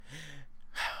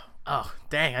Oh,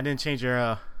 dang, I didn't change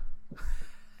your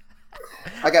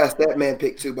I got a stat man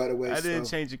pick too, by the way. I didn't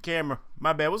change your camera.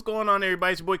 My bad. What's going on,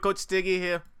 everybody? It's your boy Coach Stiggy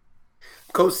here.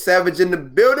 Coach Savage in the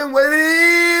building. What it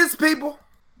is, people?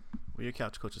 Well, your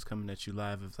couch coach is coming at you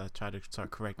live. If I try to start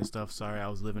correcting stuff, sorry, I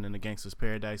was living in a gangster's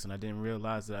paradise and I didn't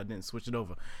realize that I didn't switch it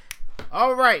over.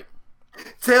 All right.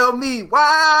 Tell me,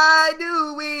 why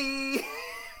do we?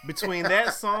 Between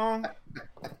that song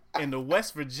and the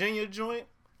West Virginia joint,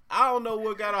 I don't know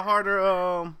what got a harder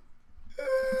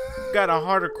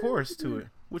chorus to it.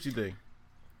 What you think?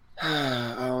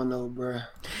 I don't know, bro.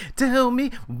 Tell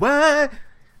me why.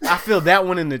 I feel that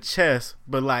one in the chest,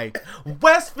 but like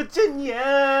West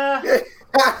Virginia,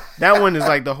 that one is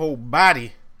like the whole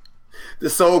body. The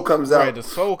soul comes out. Right, the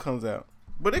soul comes out.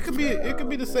 But it could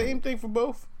be the same thing for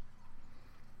both.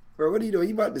 Bro, what are you doing?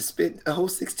 You about to spit a whole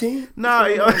 16? Nah,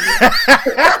 yo.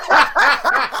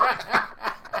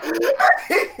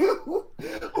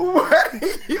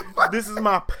 This is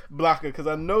my blocker because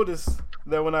I noticed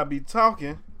that when I be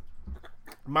talking,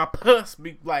 my puss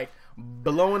be like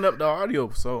blowing up the audio.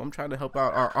 So I'm trying to help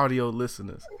out our audio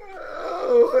listeners.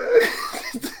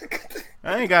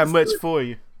 I ain't got much for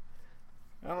you.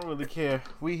 I don't really care.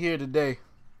 We here today.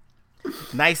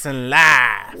 Nice and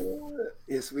live.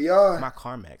 Yes, we are. My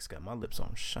CarMax got my lips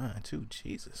on shine too.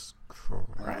 Jesus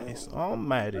Christ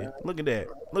almighty. Look at that.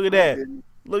 Look at that.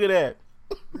 Look at that.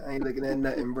 I ain't looking at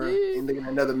nothing, bro. Ain't looking at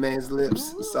another man's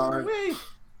lips. I'm sorry.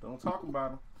 Don't talk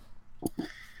about him.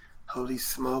 Holy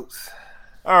smokes.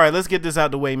 All right, let's get this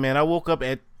out the way, man. I woke up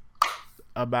at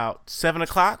about 7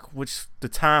 o'clock, which the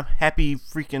time, happy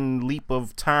freaking leap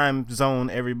of time zone,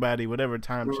 everybody, whatever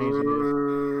time change it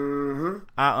is.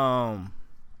 I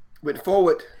went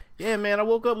forward. Yeah, man. I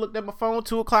woke up, looked at my phone,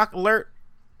 2 o'clock alert.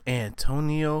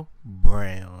 Antonio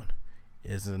Brown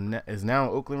is now an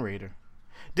Oakland Raider.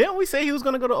 Didn't we say he was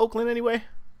gonna go to Oakland anyway?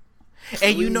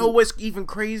 And you know what's even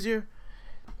crazier?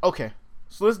 Okay,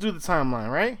 so let's do the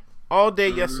timeline, right? All day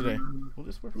yesterday. Will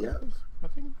this work like this? I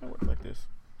think it might work like this.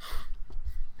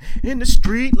 In the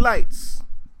street lights,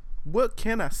 what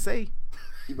can I say?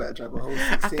 You better drop a whole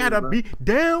 16, I gotta be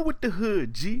down with the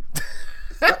hood, G.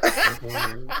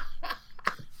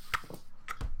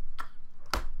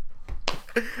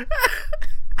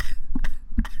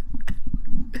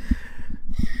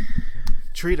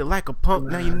 Treated like a punk,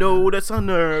 now you know that's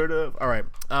unheard of. All right,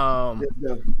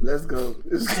 let's go.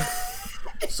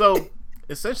 So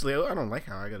essentially, I don't like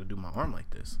how I got to do my arm like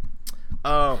this.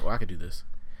 Well, I could do this.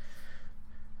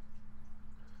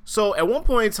 So at one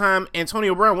point in time,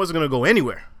 Antonio Brown wasn't gonna go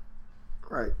anywhere.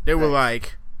 Right. They were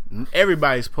like,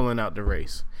 everybody's pulling out the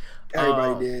race.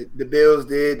 Everybody did. The Bills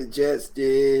did. The Jets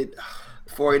did.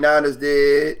 49ers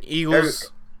did.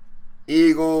 Eagles.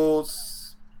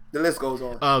 The list goes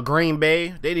on. Green Bay.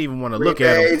 They didn't even want to look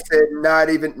at Bay them.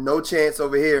 Said no chance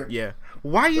over here. Yeah.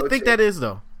 Why do you think that is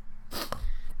though?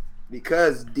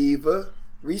 Because diva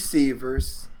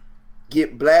receivers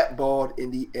get blackballed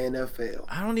in the NFL.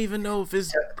 I don't even know if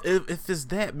it's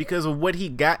that because of what he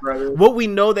got. Brother. What we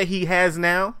know that he has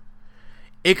now.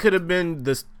 It could have been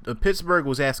the Pittsburgh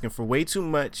was asking for way too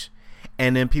much,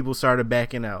 and then people started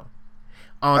backing out.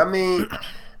 I mean,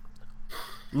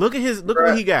 look at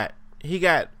what he got. He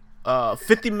got a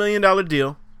 $50 million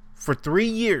deal for 3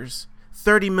 years.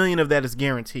 $30 million of that is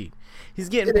guaranteed. He's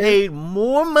getting paid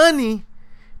more money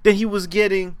than he was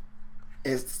getting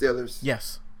as the Steelers.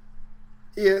 Yes.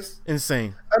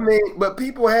 Insane. I mean, but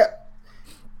people have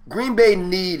Green Bay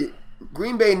needed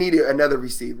another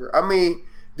receiver. I mean,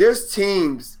 there's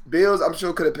teams. Bills, I'm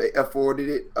sure could have afforded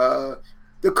it.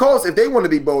 The Colts, if they want to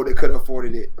be bold, they could have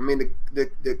afforded it. I mean,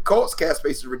 the Colts cap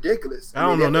space is ridiculous. I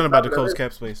don't know nothing about the Colts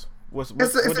cap space. It's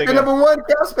the number one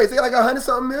cap space. They got like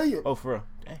 100-something million. Oh, for real?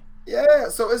 Dang. Yeah,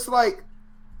 so it's like,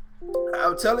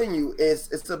 I'm telling you,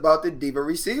 it's about the diva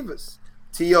receivers.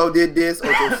 T.O. did this.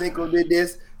 Ocho Cinco did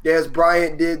this. Dez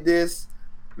Bryant did this.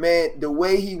 Man, the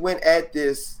way he went at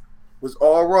this was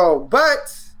all wrong.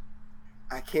 But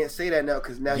I can't say that now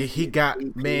because now he got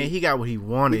what he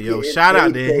wanted, yo. Shout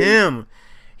out to him.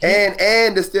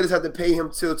 And the Steelers have to pay him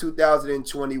till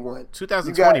 2021.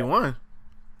 2021.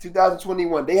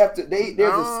 2021. They have to. There's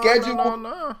a schedule.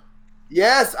 No.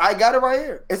 Yes, I got it right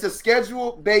here. It's a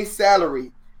schedule-based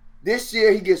salary. This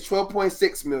year he gets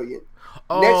 $12.6 million.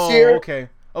 Oh, next year, okay.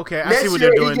 I see what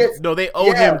they're doing. No, they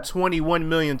owe him $21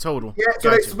 million total. Yeah,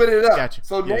 so they split it up. Gotcha.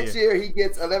 So next year he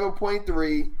gets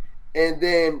 11.3, and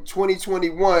then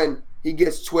 2021 he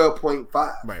gets 12.5.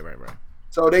 Right.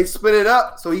 So they split it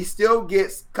up. So he still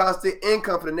gets constant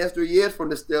income for the next 3 years from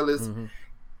the Steelers,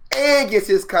 and gets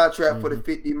his contract for the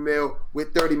 $50 million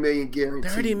with $30 million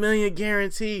guaranteed. $30 million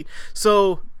guaranteed.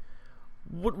 So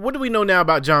What do we know now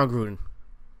about John Gruden?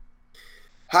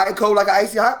 Hot and cold like an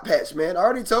icy hot patch, man. I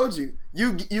already told you.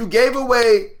 You gave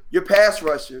away your pass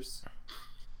rushers.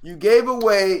 You gave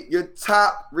away your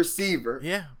top receiver.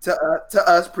 Yeah. To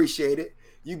us, appreciate it.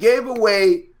 You gave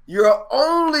away your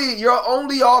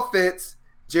only offense,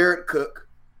 Jared Cook.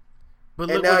 But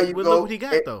look what he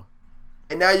got though.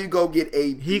 And now you go get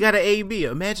AB. He got an AB.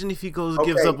 Imagine if he gives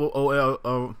up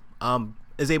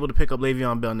is able to pick up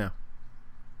Le'Veon Bell now.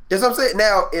 That's what I'm saying.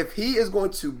 Now, if he is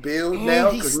going to build and now,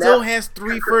 he still has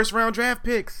 3 first-round draft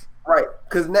picks. Right.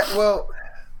 Because now, well,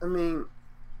 I mean,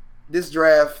 this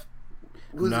draft.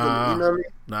 Who's gonna, you know what I mean?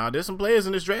 Nah, there's some players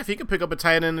in this draft. He could pick up a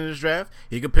tight end in this draft.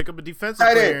 He could pick up a defensive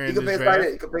tight player end. in this draft.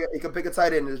 He could pick a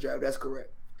tight end in this draft. That's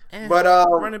correct. But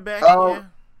running back.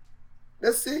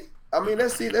 Let's see. I mean,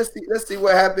 let's see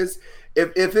what happens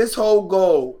if his whole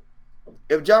goal,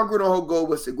 if John Gruden's whole goal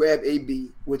was to grab AB,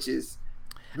 which is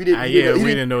we didn't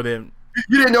know that.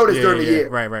 You didn't know this during the year,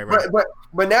 right.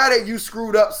 But now that you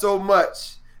screwed up so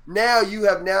much, now you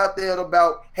have thought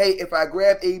about, hey, if I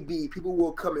grab AB, people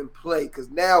will come and play because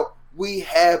now we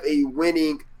have a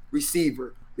winning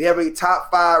receiver. We have a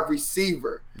top 5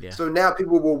 receiver. Yeah. So now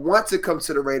people will want to come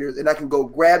to the Raiders, and I can go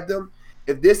grab them.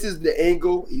 If this is the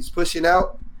angle he's pushing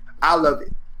out, I love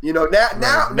it. You know, now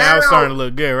it's starting to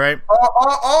look good, right?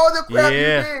 All the crap you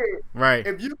did. Right.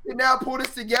 If you can now pull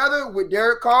this together with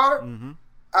Derek Carr,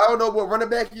 I don't know what running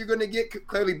back you're going to get.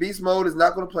 Clearly, Beast Mode is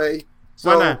not going to play.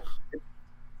 So, why not?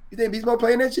 You think Beast Mode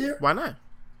playing next year? Why not?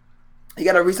 He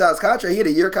got a resize contract. He had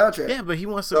a year contract. Yeah, but he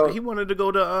wants to. He wanted to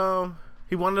go to.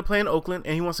 He wanted to play in Oakland,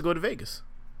 and he wants to go to Vegas.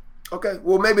 Okay,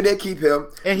 well maybe they keep him.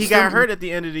 And he got hurt at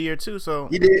the end of the year too. So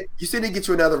he did. You said he get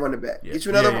you another running back. Yeah. Get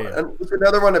you another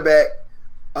running back.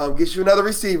 Get you another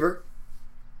receiver,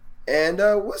 and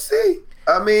we'll see.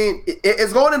 I mean,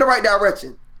 it's going in the right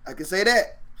direction. I can say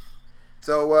that.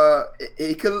 So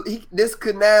this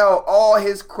could now all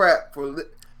his crap for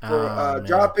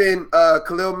dropping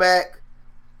Khalil Mack,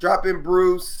 dropping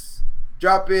Bruce,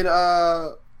 dropping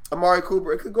Amari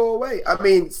Cooper. It could go away. I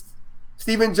mean,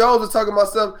 Stephen Jones was talking about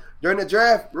something during the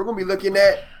draft. We're gonna be looking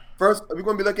at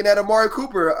Amari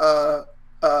Cooper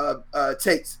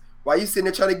takes. Why you sitting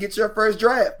there trying to get your first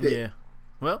draft pick? Yeah.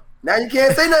 Well, now you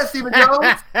can't say nothing, Stephen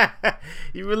Jones.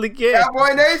 You really can't.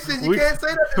 Cowboy Nation, you can't say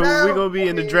nothing now. We're gonna be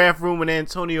in the draft room with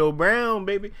Antonio Brown,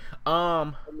 baby.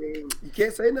 I mean, you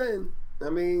can't say nothing.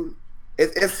 I mean,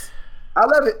 it's. I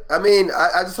love it. I mean,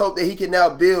 I just hope that he can now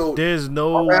build. There's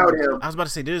no. Around him. I was about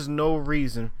to say, there's no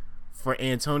reason for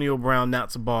Antonio Brown not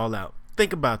to ball out.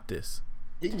 Think about this.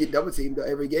 He can get double teamed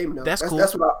every game though. That's cool.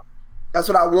 That's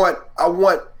what I want. I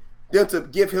want them to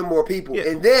give him more people,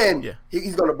 and then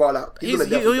he's going to ball out.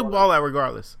 He'll ball out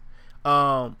regardless.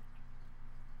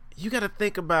 You got to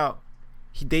think about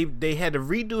they had to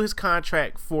redo his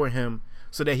contract for him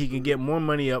so that he can get more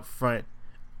money up front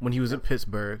when he was in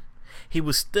Pittsburgh. He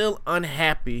was still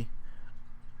unhappy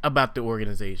about the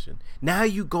organization. Now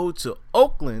you go to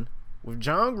Oakland with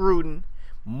John Gruden,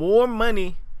 more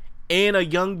money, and a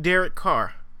young Derek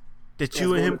Carr. That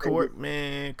you and him could work,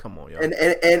 man. Come on, y'all. And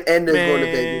they're going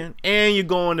to Vegas. And you're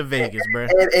going to Vegas, bro.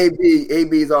 And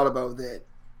AB is all about that.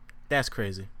 That's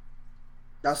crazy.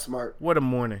 That's smart. What a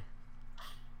morning.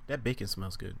 That bacon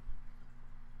smells good.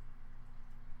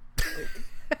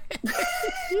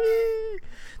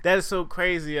 That is so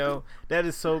crazy, yo. That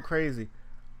is so crazy.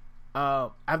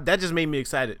 That just made me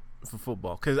excited for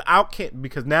football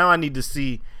because now I need to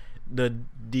see the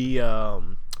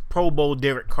Pro Bowl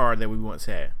Derek Carr that we once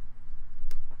had.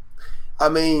 I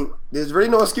mean, there's really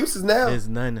no excuses now. There's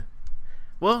none.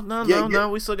 Well, no.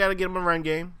 We still got to get him a run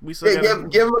game. We still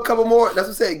give him a couple more. That's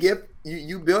what I said.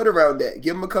 You build around that.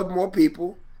 Give him a couple more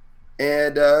people,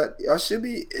 and it should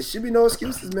be no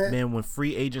excuses, man. Man, when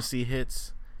free agency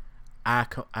hits, I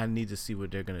need to see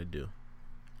what they're gonna do.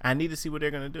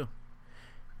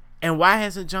 And why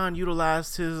hasn't John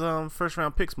utilized his first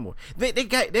round picks more? They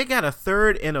got a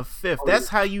third and a fifth. That's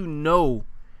how you know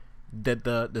that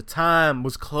the time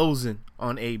was closing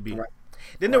on AB. Right.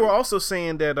 Then they were also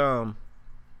saying that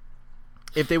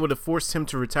if they would have forced him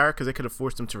to retire, because they could have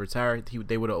forced him to retire, he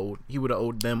would have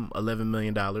owed them $11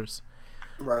 million.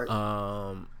 Right.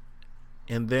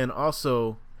 And then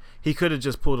also he could have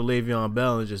just pulled a Le'Veon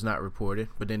Bell and just not reported,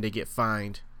 but then they get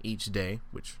fined each day,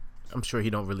 which I'm sure he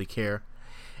don't really care.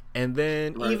 And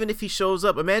then even if he shows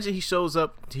up, imagine he shows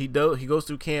up, he goes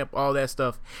through camp, all that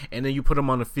stuff, and then you put him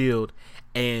on the field,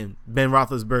 and Ben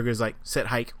Roethlisberger's like, set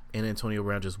hike, and Antonio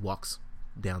Brown just walks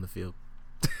down the field.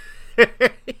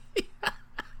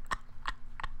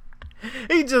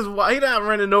 He not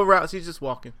running no routes, he's just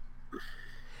walking.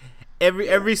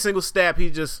 Every single snap, he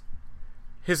just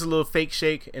hits a little fake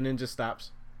shake, and then just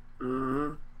stops.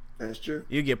 Mm-hmm. That's true.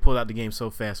 You get pulled out the game so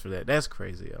fast for that. That's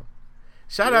crazy, yo.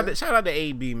 Shout out to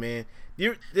AB, man.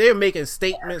 They're making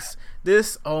statements.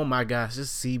 Oh my gosh,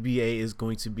 this CBA is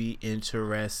going to be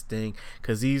interesting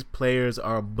because these players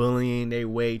are bullying their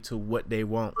way to what they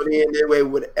want. Bullying their way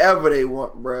whatever they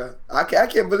want, bruh. I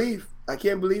can't believe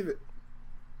it.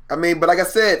 I mean, but like I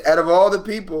said, out of all the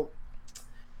people,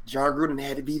 Jon Gruden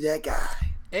had to be that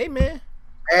guy. Hey, man.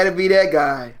 Had to be that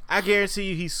guy. I guarantee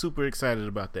you he's super excited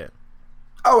about that.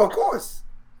 Oh, of course.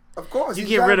 Of course. You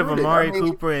get rid of Amari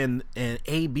Cooper and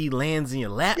AB lands in your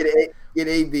lap. Get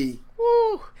AB.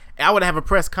 Woo. I would have a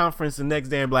press conference the next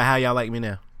day and be like, how y'all like me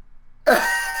now?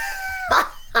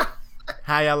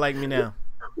 How y'all like me now?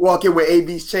 Walking with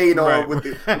AB's chain on with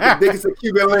the biggest of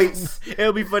Cuban links.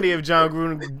 It'll be funny if Jon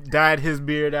Gruden dyed his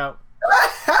beard out.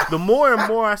 The more and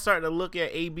more I start to look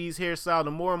at AB's hairstyle,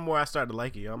 the more and more I start to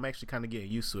like it. I'm actually kind of getting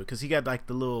used to it because he got like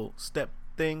the little step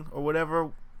thing or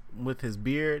whatever with his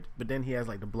beard, but then he has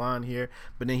like the blonde hair,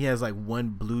 but then he has like one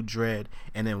blue dread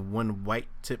and then one white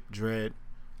tip dread.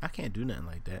 I can't do nothing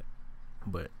like that,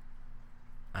 but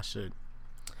I should.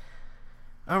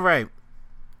 All right.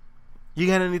 You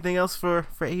got anything else for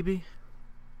AB?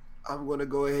 I'm going to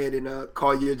go ahead and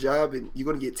call you a job, and you're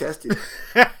going to get tested.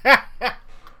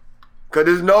 Because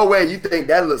there's no way you think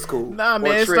that looks cool. Nah,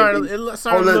 man, it started to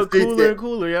look cooler and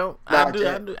cooler, yo. I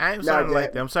am starting to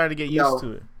like that. I'm starting to get used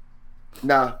to it.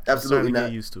 Nah, absolutely not.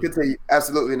 Get used to Continue.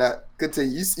 Absolutely not.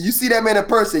 Continue. You see that man in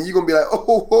person, you're going to be like,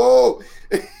 oh.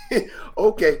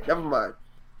 Okay, never mind.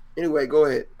 Anyway, go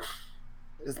ahead.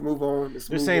 Let's move on.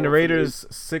 They're saying the Raiders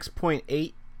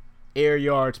 6.8 air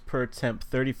yards per attempt,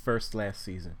 31st last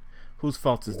season. Whose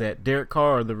fault is that? Derek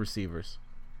Carr or the receivers?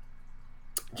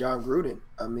 Jon Gruden.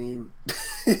 I mean,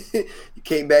 you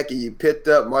came back and you picked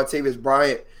up Martavis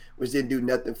Bryant, which didn't do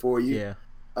nothing for you. Yeah.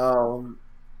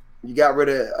 You got rid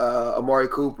of Amari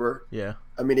Cooper. Yeah.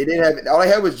 I mean, they didn't have all they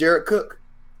had was Jared Cook.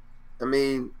 I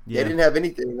mean, they didn't have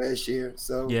anything last year.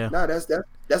 So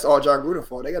that's all Jon Gruden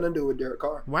fault. They got nothing to do with Derek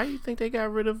Carr. Why do you think they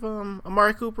got rid of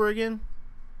Amari Cooper again?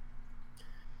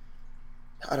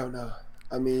 I don't know.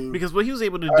 I mean, because what he was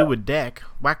able to do with Dak,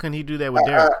 why couldn't he do that with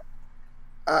Derek?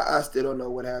 I still don't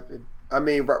know what happened. I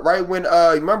mean, right when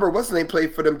remember what's his name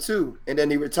played for them too, and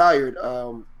then he retired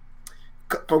from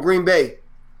Green Bay.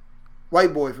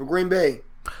 White boy from Green Bay.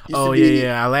 Oh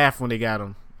yeah. I laughed when they got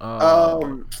him.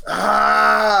 Come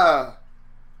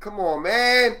on,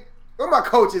 man. Where my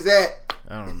coaches at?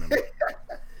 I don't remember.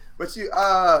 But you,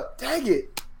 dang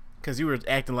it. Because you were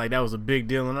acting like that was a big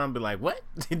deal, and I'm be like, what?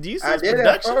 Do you see his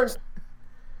production? At first.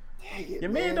 Dang it,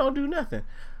 your man don't do nothing.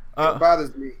 It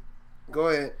bothers me. Go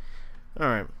ahead. All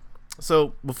right.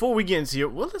 So before we get into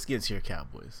let's get into your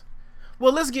Cowboys.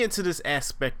 Well, let's get into this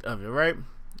aspect of it, right?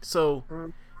 So,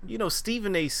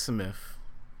 Stephen A. Smith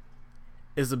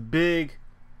is a big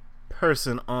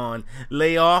person on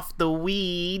lay off the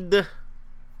weed.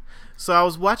 So I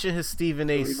was watching his Stephen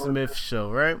A. Smith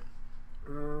show, right?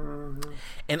 Mm-hmm.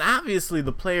 And obviously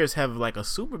the players have like a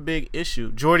super big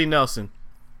issue. Jordy Nelson.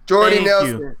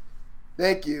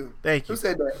 Thank you. Who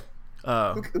said that?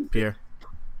 Pierre.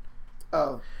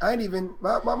 Oh, I ain't even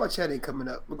my chat ain't coming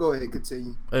up. But go ahead and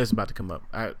continue. It's about to come up.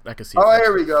 I can see. Oh,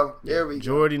 here we go. There we go.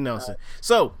 Jordy Nelson.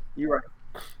 So you're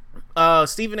right.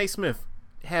 Stephen A. Smith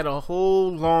had a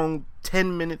whole long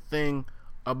 10-minute thing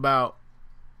about,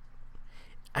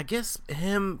 I guess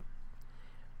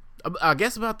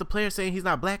about the player saying he's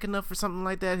not black enough or something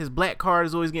like that. His black card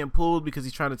is always getting pulled because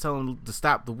he's trying to tell him to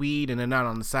stop the weed, and they're not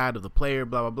on the side of the player.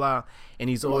 Blah blah blah. And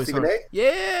he's always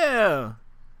yeah.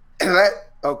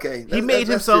 Okay. He made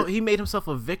himself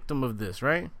a victim of this,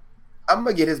 right? I'm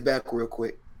gonna get his back real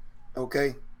quick.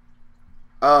 Okay.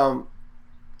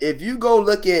 If you go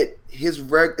look at his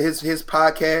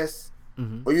podcast,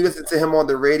 or you listen to him on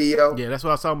the radio, that's what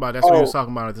I was talking about. That's what he was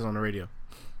talking about this on the radio.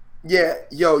 Yeah,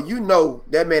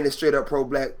 that man is straight up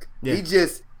pro-black. Yeah. He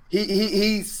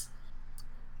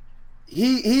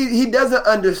doesn't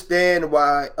understand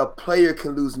why a player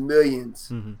can lose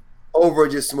millions over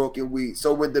just smoking weed.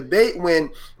 So when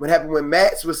happened when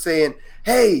Max was saying,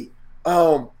 "Hey, I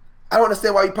don't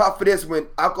understand why you pop for this when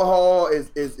alcohol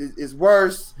is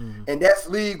worse and that's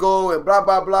legal and blah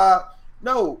blah blah."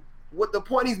 No, what the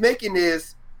point he's making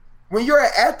is when you're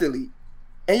an athlete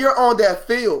and you're on that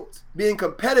field being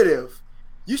competitive,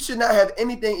 you should not have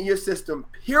anything in your system,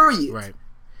 period. Right.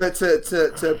 But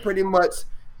to pretty much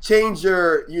change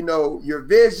your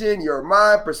vision, your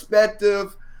mind,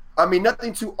 perspective. I mean,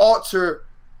 nothing to alter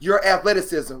your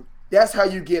athleticism. That's how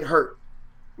you get hurt.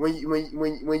 When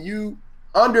you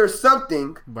under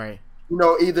something, right?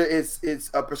 Either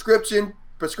it's a prescription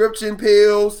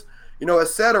pills,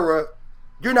 etc.,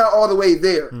 you're not all the way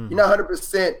there. You're not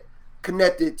 100%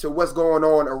 connected to what's going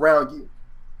on around you.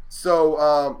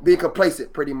 So being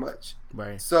complacent, pretty much.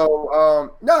 Right. So I'm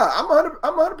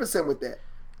 100% with that.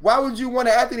 Why would you want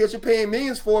an athlete that you're paying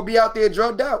millions for be out there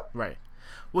drugged out? Right.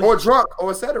 Or drunk,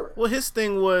 or etc. Well, his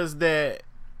thing was that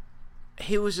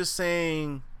he was just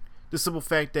saying the simple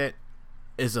fact that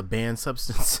it's a banned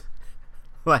substance.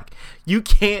 Like you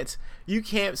can't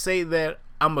say that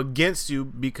I'm against you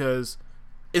because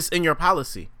it's in your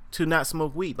policy to not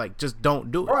smoke weed. Like just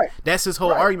don't do it. Right. That's his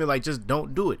whole argument. Like just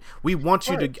don't do it. We want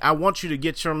you to. I want you to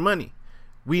get your money.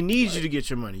 We need you to get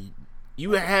your money.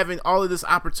 You are having all of this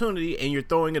opportunity and you're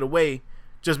throwing it away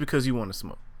just because you want to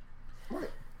smoke. Right.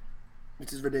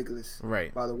 Which is ridiculous.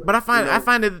 Right. By the way. But I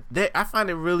find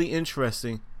it really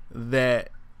interesting that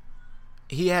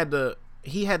he had to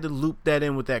loop that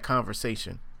in with that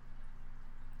conversation.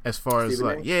 As far as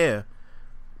Stephen A? yeah.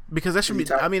 Because that should be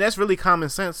I mean that's really common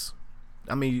sense.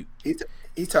 I mean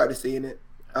he's tired of seeing it.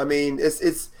 I mean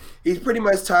he's pretty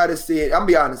much tired of seeing, I'm gonna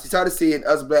be honest, he's tired of seeing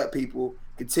us black people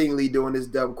continually doing this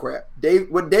dumb crap.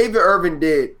 What David Irvin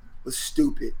did was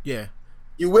stupid. Yeah.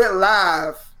 You went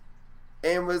live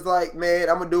and was like, man,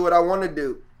 I'm gonna do what I want to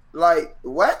do. Like,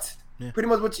 what? Yeah. Pretty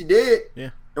much what you did.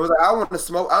 Yeah. It was like, I want to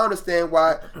smoke. I understand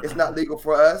why it's not legal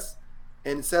for us,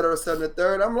 and et cetera, and the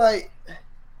third. I'm like,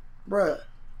 bruh,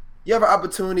 you have an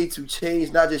opportunity to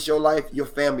change not just your life, your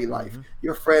family life,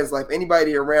 your friends' life,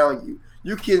 anybody around you.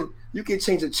 You can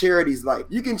change a charity's life.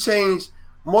 You can change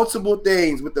multiple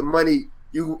things with the money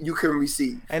you can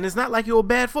receive. And it's not like you're a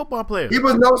bad football player. He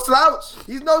was no slouch.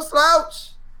 He's no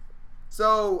slouch.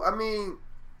 So, I mean,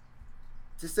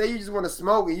 to say you just want to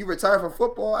smoke and you retire from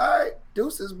football, all right,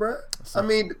 deuces, bro. I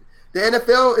mean, the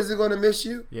NFL isn't going to miss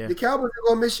you. Yeah. The Cowboys aren't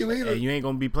going to miss you either. Hey, you ain't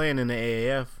going to be playing in the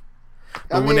AAF.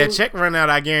 But when that check run out,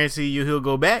 I guarantee you he'll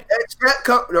go back. That check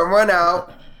come to run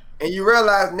out, and you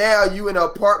realize now you in an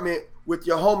apartment with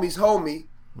your homie's homie.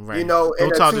 Right. You know,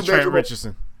 don't talk to Trent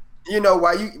Richardson. You know,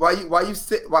 while you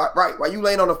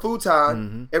laying on a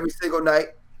futon every single night,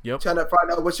 trying to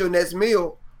find out what's your next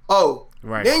meal. Oh,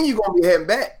 right. Then you gonna be heading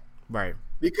back, right?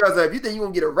 Because if you think you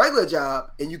gonna get a regular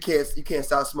job and you can't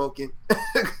stop smoking,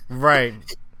 right?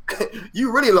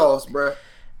 You really lost, bro.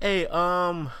 Hey,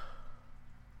 dang.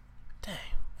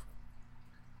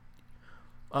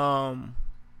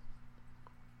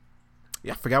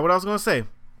 Yeah, I forgot what I was gonna say.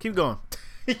 Keep going.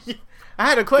 I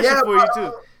had a question for you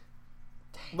too.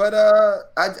 But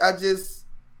I just,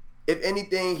 if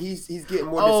anything, he's getting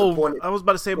more disappointed. I was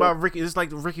about to say about Ricky. It's like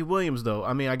Ricky Williams, though.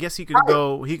 I mean, I guess he can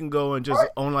go. He can go and just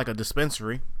own like a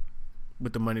dispensary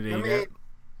with the money that he got.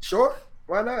 Sure,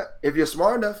 why not? If you're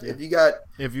smart enough, if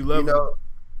you love,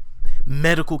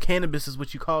 medical cannabis is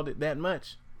what you called it that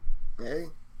much. Hey,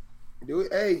 do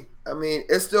it. Hey, I mean,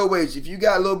 it's still wage. If you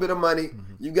got a little bit of money,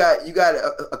 you got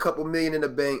a couple million in the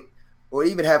bank, or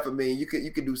even $500,000,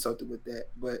 you could do something with that.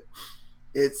 But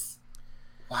it's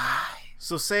why.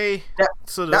 So say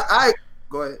go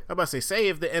ahead. I'm about to say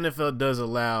if the NFL does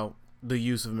allow the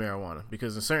use of marijuana,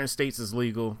 because in certain states it's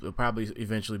legal, it'll probably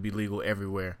eventually be legal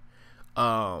everywhere.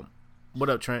 What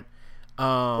up, Trent?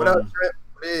 What up, Trent?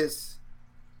 What is?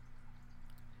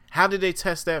 How did they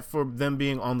test that for them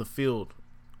being on the field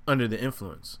under the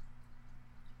influence?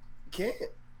 Can't.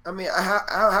 I mean,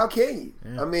 how can you?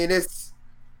 Yeah.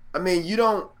 I mean, you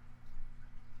don't.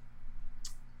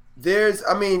 If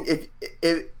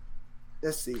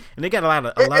let's see, and they got a lot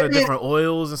of different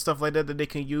oils and stuff like that they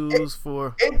can use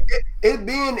for it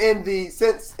being in the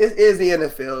since it is the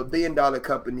NFL, $1 billion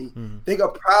company. They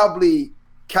could probably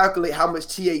calculate how much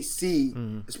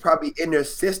THC is probably in their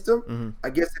system. I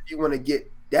guess if you want to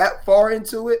get that far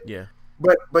into it, yeah.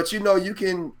 But you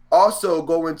can also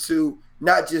go into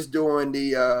not just doing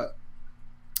the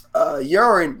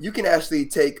urine. You can actually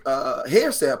take a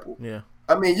hair sample. Yeah.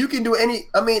 I mean, you can do any.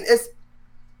 I mean, it's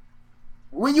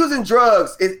when using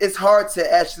drugs, it's hard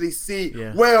to actually see.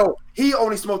 Yeah. Well, he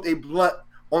only smoked a blunt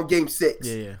on Game 6.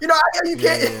 Yeah. You know, you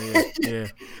can't. Yeah. You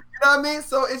know what I mean?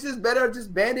 So it's just better to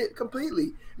just ban it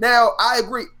completely. Now, I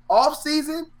agree. Off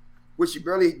season, which you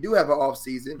barely do have an off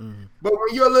season, but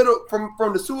when you're a little from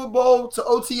the Super Bowl to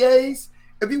OTAs,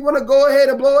 if you want to go ahead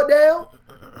and blow it down,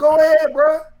 go ahead,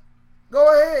 bro.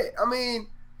 Go ahead. I mean,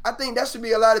 I think that should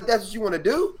be allowed if that's what you want to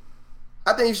do.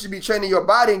 I think you should be training your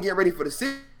body and getting ready for the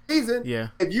season. Yeah.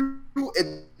 If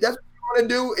that's what you want to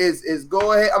do is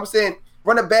go ahead. I'm saying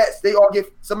running backs,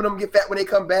 some of them get fat when they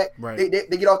come back. Right.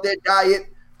 They get off their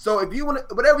diet. So if you want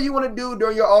to, whatever you want to do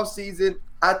during your off season,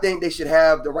 I think they should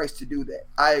have the rights to do that.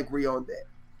 I agree on that.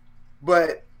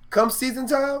 But come season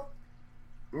time,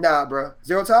 nah, bro,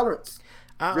 zero tolerance.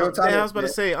 Zero tolerance. I was about to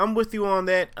say, I'm with you on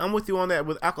that. I'm with you on that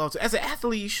with alcohol. As an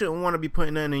athlete, you shouldn't want to be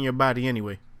putting nothing in your body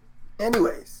anyway.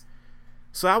 Anyways.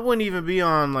 So I wouldn't even be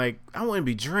on, like, I wouldn't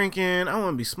be drinking. I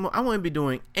wouldn't be smoking. I wouldn't be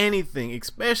doing anything,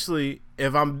 especially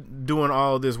if I'm doing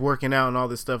all this working out and all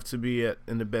this stuff to be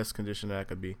in the best condition that I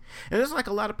could be. And there's like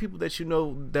a lot of people that you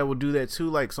know that will do that too.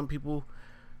 Like some people,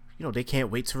 you know, they can't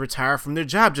wait to retire from their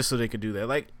job just so they could do that.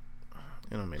 Like,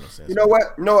 it don't make no sense. You know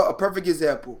what? No, a perfect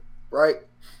example, right?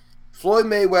 Floyd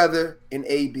Mayweather and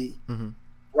AB,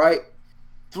 right?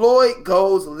 Floyd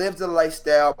goes, lives the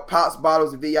lifestyle, pops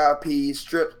bottles of VIP,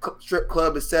 strip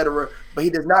club, etc., but he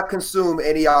does not consume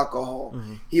any alcohol.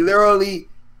 He literally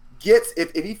gets,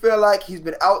 if he feel like he's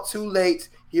been out too late,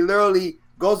 he literally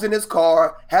goes in his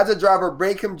car, has a driver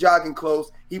bring him jogging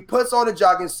clothes, he puts on a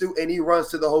jogging suit, and he runs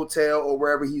to the hotel or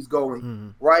wherever he's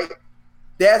going, right?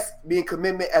 That's being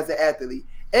commitment as an athlete.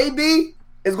 AB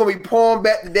is going to be pouring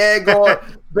back the daggone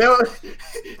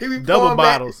he be double pouring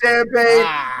bottles, back the champagne,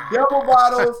 double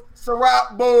bottles,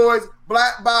 Ciroc boys,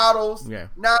 black bottles,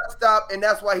 nonstop, and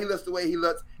that's why he looks the way he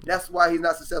looks. That's why he's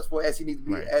not successful as he needs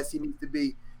to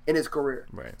be in his career.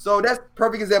 Right. So that's a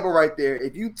perfect example right there.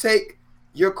 If you take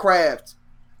your craft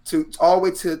to all the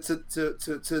way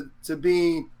to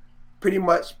being pretty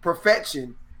much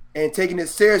perfection and taking it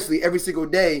seriously every single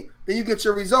day, then you get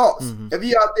your results. If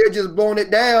you out there just blowing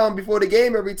it down before the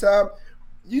game every time,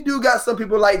 you do got some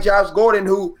people like Josh Gordon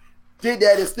who did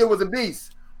that and still was a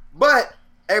beast. But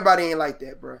everybody ain't like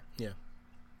that, bro. Yeah.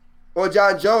 Or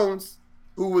John Jones,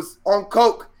 who was on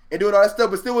coke and doing all that stuff,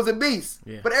 but still was a beast.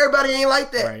 Yeah. But everybody ain't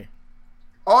like that. Right.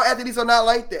 All athletes are not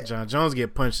like that. John Jones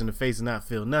get punched in the face and not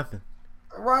feel nothing.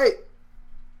 Right.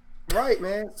 Right,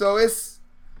 man. So it's,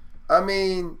 I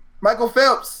mean, Michael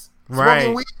Phelps.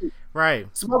 Smoking weed. Right.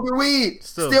 Smoking weed.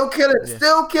 Still killing. Yeah.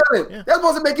 Still killing. Yeah. That's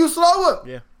supposed to make you slower.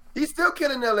 Yeah. He's still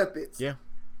killing the Olympics. Yeah.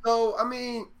 So, I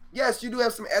mean, yes, you do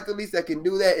have some athletes that can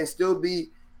do that and still be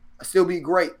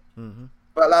great.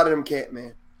 But a lot of them can't,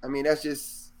 man. I mean, that's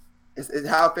just it's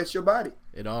how it affects your body.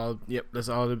 It all, yep. That's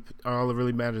all that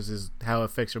really matters is how it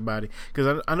affects your body.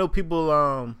 Because I know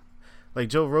people like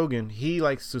Joe Rogan. He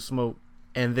likes to smoke,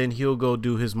 and then he'll go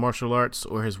do his martial arts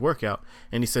or his workout,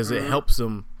 and he says it helps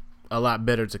him a lot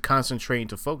better to concentrate and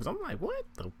to focus. I'm like, what?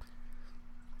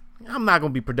 I'm not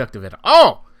gonna be productive at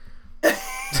all.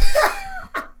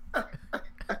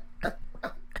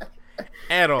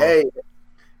 At all. Hey,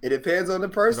 it depends on the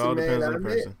person, it all man. depends on the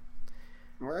person.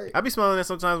 Right. I be smiling at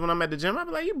sometimes when I'm at the gym. I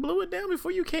be like, you blew it down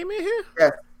before you came in here?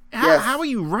 Yes. How are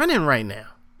you running right now?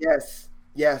 Yes.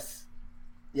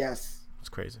 It's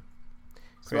crazy.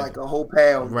 It's like a whole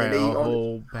pound. Right, and a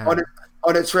whole pound.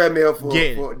 On the treadmill for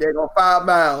they're going 5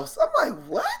 miles. I'm like,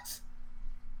 what?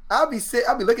 I'll be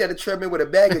looking at the treadmill with a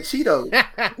bag of Cheetos.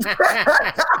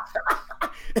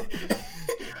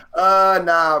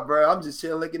 Nah, bro. I'm just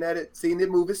chilling, looking at it, seeing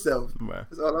it move itself. Right.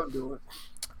 That's all I'm doing.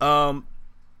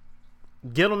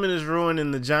 Gettleman is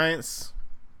ruining the Giants.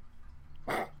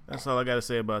 That's all I got to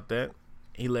say about that.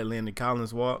 He let Landon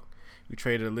Collins walk. We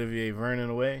traded Olivier Vernon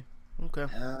away. Okay.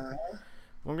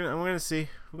 We're gonna see.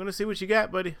 We're gonna see what you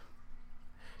got, buddy.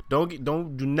 Do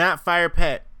not fire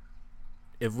Pat.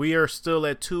 If we are still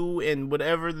at 2 and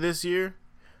whatever this year,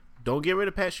 don't get rid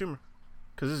of Pat Schumer,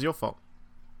 because it's your fault.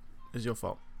 It's your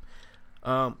fault.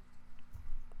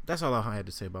 That's all I had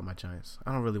to say about my Giants.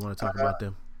 I don't really want to talk about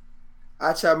them.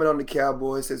 I chime in on the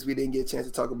Cowboys since we didn't get a chance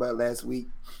to talk about it last week.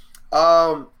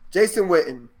 Jason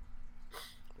Witten.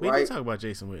 We didn't talk about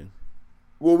Jason Witten.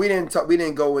 Well, we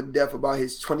didn't go in depth about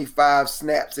his 25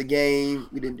 snaps a game.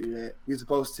 We didn't do that. We were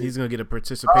supposed to. He's gonna get a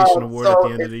participation award at the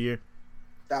end of the year.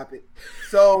 Stop it.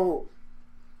 So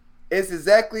it's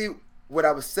exactly what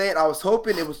I was saying. I was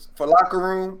hoping it was for locker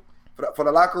room, for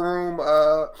the locker room,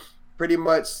 pretty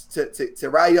much to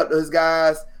rally up those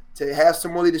guys, to have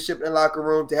some more leadership in the locker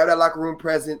room, to have that locker room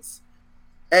presence.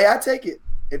 Hey, I take it.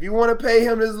 If you want to pay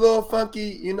him this little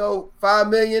funky, $5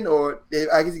 million, or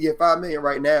I guess he get $5 million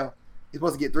right now. He's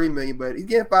supposed to get $3 million, but he's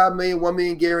getting $5 million, $1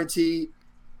 million guaranteed.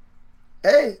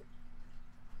 Hey,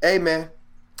 man.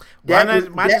 Why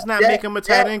just not make him a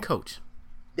tight end coach?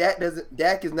 Dak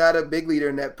is not a big leader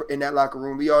in that locker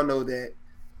room. We all know that.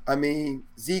 I mean,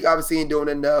 Zeke obviously ain't doing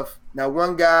enough. Now,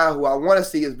 one guy who I want to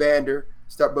see is Vander.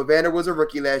 But Vander was a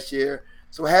rookie last year.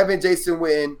 So having Jason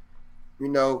Witten,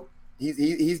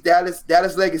 he's Dallas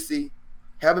legacy.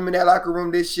 Have him in that locker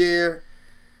room this year.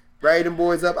 Rally them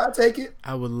boys up. I'll take it.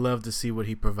 I would love to see what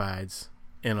he provides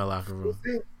in a locker room.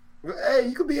 Hey,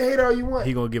 you can be a hater all you want.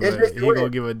 He gonna give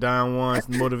a Don Juan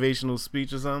motivational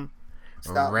speech or something.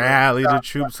 Rally the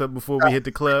troops up before we hit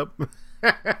the club.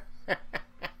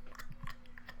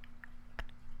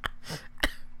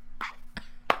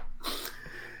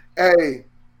 Hey,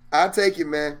 I take it,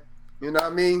 man. You know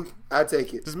what I mean? I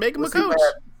take it. Just make him We'll a see what coach.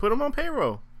 happens. Put him on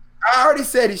payroll. I already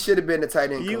said he should have been the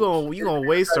tight end You coach. gonna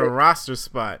waste a roster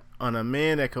spot on a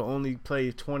man that can only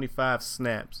play 25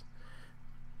 snaps.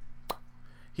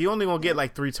 He only gonna get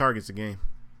like 3 targets a game.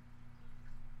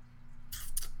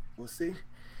 We'll see.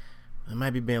 I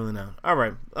might be bailing out. All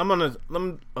right, you want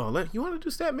to do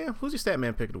stat man? Who's your stat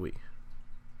man pick of the week?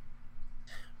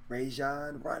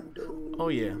 Rajon Rondo. Oh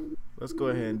yeah, let's go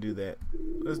ahead and do that.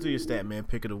 Let's do your stat man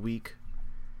pick of the week,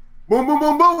 Boom, boom,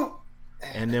 boom, boom.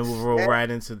 and then we'll roll right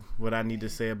into what I need to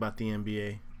say about the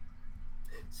NBA.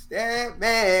 Stat man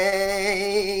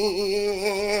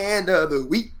of the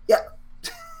week. Yeah.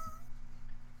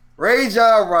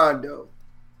 Rajon Rondo.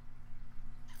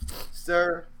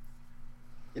 Sir,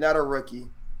 you're not a rookie.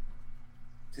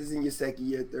 This is in your second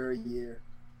year, third year.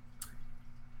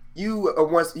 You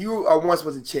once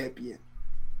was a champion.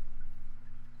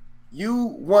 You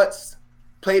once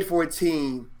played for a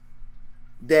team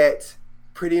that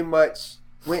pretty much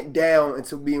went down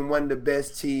into being one of the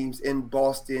best teams in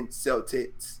Boston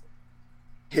Celtics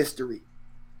history.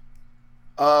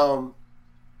 I'm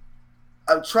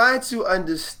trying to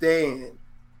understand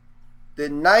the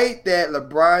night that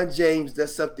LeBron James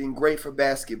does something great for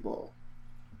basketball.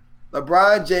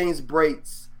 LeBron James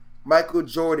breaks Michael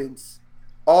Jordan's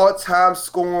all-time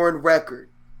scoring record.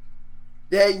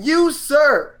 That you,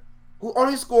 sir, who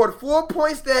only scored 4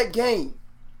 points that game,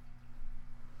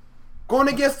 going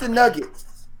against the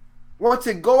Nuggets, want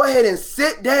to go ahead and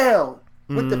sit down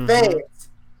with the fans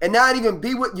and not even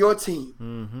be with your team.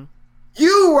 Mm-hmm.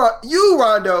 You,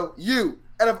 Rondo, you.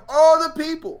 Out of all the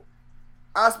people,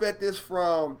 I expect this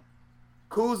from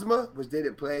Kuzma, which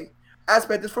didn't play. I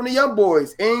expect this from the young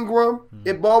boys. Ingram,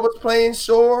 if Ball was playing,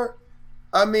 sure.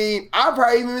 I mean, I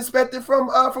probably even expect it from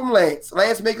Lance.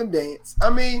 Lance make him dance.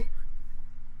 I mean,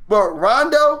 but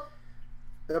Rondo,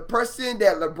 the person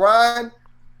that LeBron,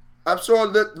 I'm sure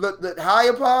looked high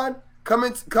upon,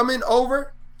 coming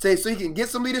over, so he can get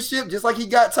some leadership, just like he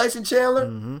got Tyson Chandler.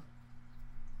 Mm-hmm.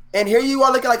 And here you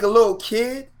are looking like a little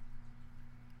kid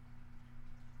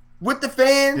with the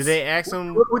fans. Did they ask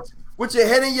him? With your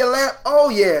head in your lap? Oh,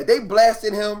 yeah. They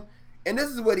blasted him. And this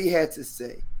is what he had to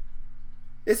say.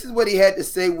 This is what he had to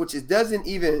say, which it doesn't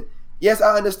even – yes,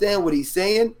 I understand what he's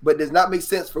saying, but does not make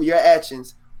sense for your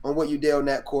actions on what you did on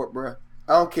that court, bro.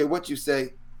 I don't care what you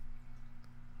say.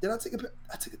 Did I take a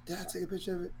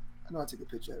picture of it? I know I took a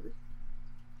picture of it.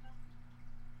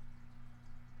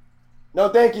 No,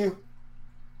 thank you.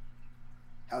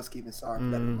 Housekeeping, sorry.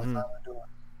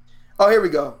 Oh, here we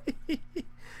go.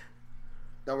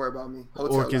 Don't worry about me.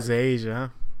 Orchid's Asia, huh?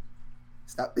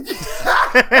 Stop.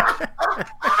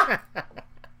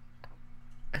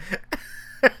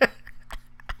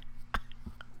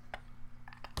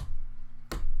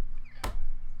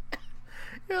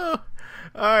 Yo,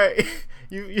 all right.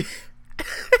 You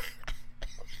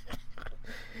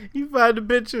you find the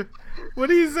picture. What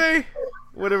did he say?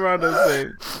 What did Rondo say?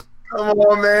 Come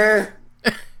on, man.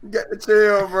 You got to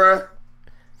chill, bro.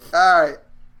 All right.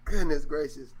 Goodness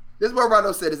gracious. This is what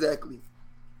Rondo said exactly.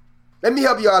 Let me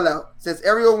help you all out. Since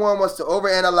everyone wants to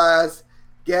overanalyze,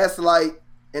 gaslight,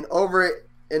 and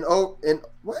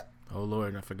what? Oh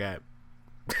Lord, I forgot.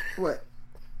 What?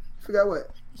 Forgot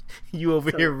what? You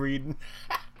over here reading.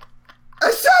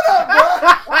 Shut up,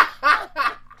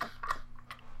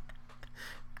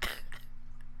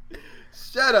 bro.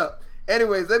 Shut up.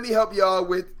 Anyways, let me help y'all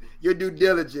with your due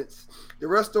diligence. The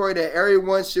real story that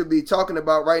everyone should be talking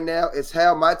about right now is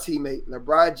how my teammate,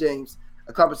 LeBron James,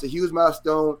 accomplished a huge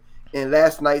milestone in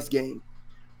last night's game.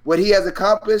 What he has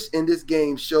accomplished in this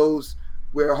game shows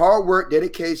where hard work,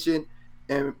 dedication,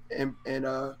 and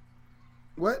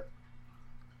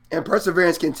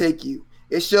perseverance can take you.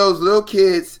 It shows little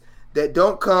kids that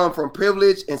don't come from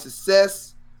privilege and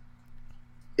success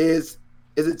is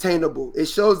attainable. It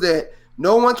shows that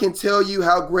no one can tell you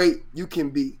how great you can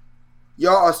be.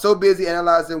 Y'all are so busy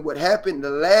analyzing what happened in the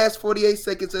last 48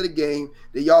 seconds of the game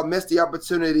that y'all missed the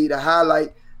opportunity to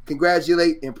highlight,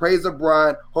 congratulate, and praise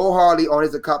LeBron wholeheartedly on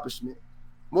his accomplishment.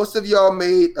 Most of y'all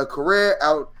made a career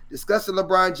out discussing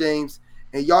LeBron James,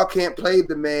 and y'all can't play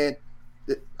the man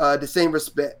the same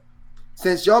respect.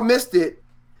 Since y'all missed it,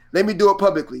 let me do it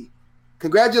publicly.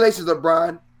 Congratulations,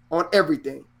 LeBron, on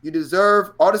everything. You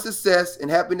deserve all the success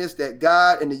and happiness that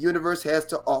God and the universe has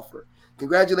to offer.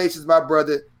 Congratulations, my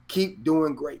brother. Keep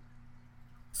doing great.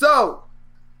 So,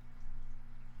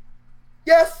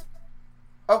 yes,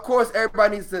 of course,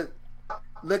 everybody needs to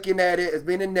looking at it as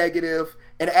being a negative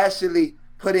and actually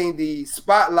putting the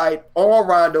spotlight on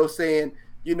Rondo saying,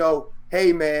 you know,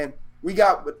 hey, man, we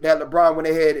got that LeBron went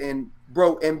ahead and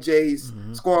broke MJ's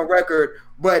scoring record,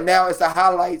 but now it's the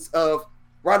highlights of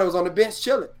Rondo's on the bench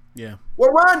chilling. Yeah.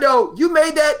 Well, Rondo, you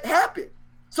made that happen.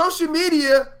 Social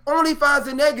media only finds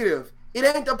the negative. It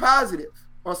ain't the positive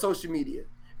on social media.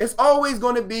 It's always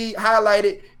going to be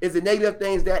highlighted as the negative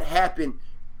things that happen.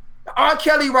 R.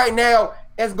 Kelly right now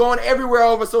has gone everywhere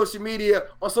over social media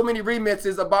on so many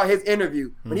remixes about his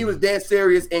interview when he was dead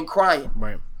serious and crying.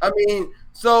 Right. I mean,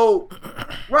 so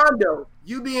Rondo,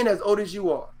 you being as old as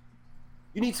you are,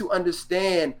 you need to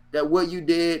understand that what you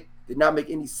did not make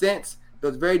any sense. It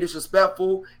was very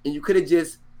disrespectful, and you could have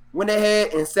just went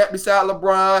ahead and sat beside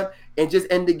LeBron and just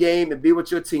end the game and be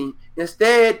with your team.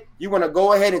 Instead, you want to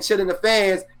go ahead and chill in the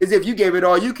fans as if you gave it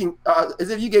all you can, as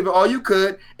if you gave it all you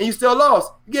could, and you still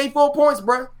lost. You gave 4 points,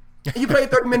 bro, and you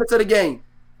played 30 minutes of the game.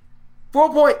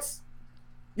 4 points.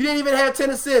 You didn't even have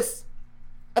 10 assists.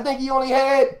 I think you only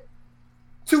had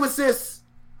 2 assists,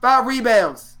 5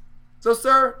 rebounds. So,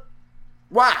 sir,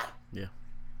 why? Yeah.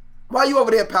 Why are you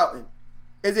over there pouting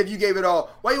as if you gave it all?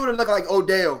 Why you want to look like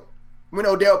Odell when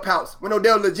Odell pouts? When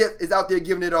Odell legit is out there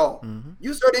giving it all.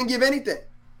 You sure didn't give anything.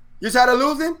 You're tired of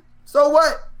losing? So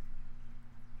what?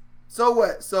 So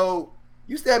what? So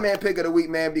you said man pick of the week,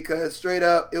 man, because straight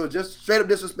up, it was just straight up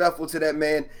disrespectful to that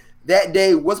man. That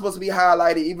day was supposed to be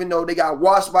highlighted, even though they got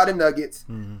washed by the Nuggets.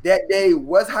 That day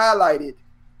was highlighted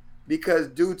because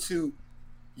due to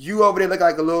you over there looking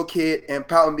like a little kid and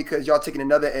pouting because y'all taking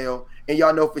another L, and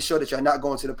y'all know for sure that y'all not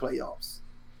going to the playoffs.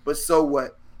 But so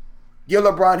what? Give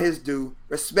LeBron his due.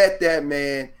 Respect that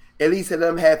man. At least let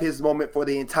him have his moment for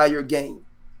the entire game.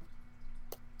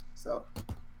 So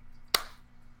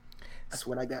that's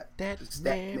what I got. That's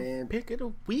man pick of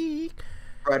the week.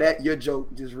 Bro, that your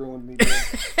joke just ruined me,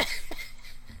 man.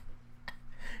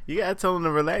 You gotta tell him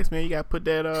to relax, man. You gotta put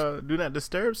that do not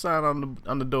disturb sign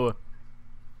on the door.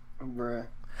 Bruh.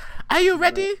 Are you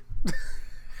ready?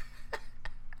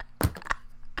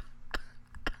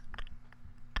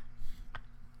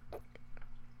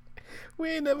 We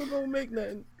ain't never gonna make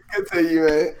nothing. Continue,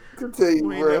 man. Continue,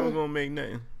 We ain't bro. never gonna make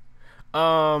nothing.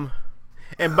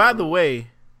 And by the way,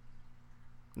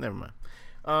 never mind.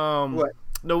 What?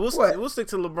 No, we'll stick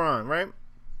to LeBron, right?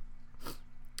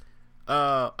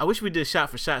 I wish we did shot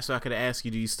for shot so I could ask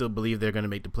you, do you still believe they're gonna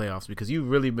make the playoffs? Because you've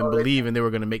really been believing they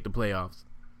were gonna make the playoffs.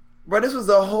 Bro, this was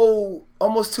a whole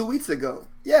almost 2 weeks ago.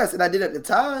 Yes, and I did at the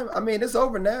time. I mean, it's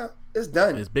over now. It's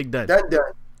done. It's big done. Done.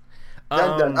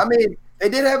 Done. I mean, they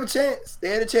did have a chance. They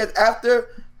had a chance after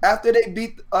they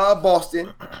beat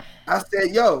Boston. I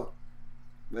said, yo,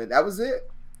 but that was it.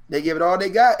 They gave it all they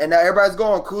got, and now everybody's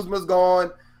gone. Kuzma's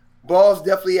gone. Ball's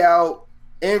definitely out.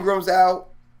 Ingram's out.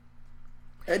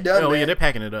 They're done. Oh man. yeah, they're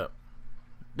packing it up.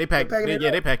 They packed it up.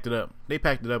 They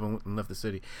packed it up and left the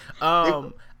city.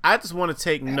 I just want to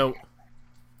take note.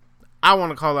 I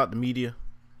want to call out the media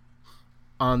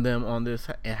on them on this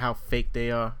and how fake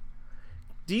they are.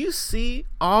 Do you see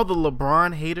all the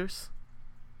LeBron haters?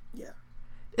 Yeah.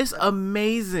 It's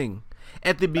amazing.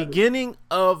 At the beginning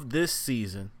of this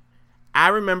season, I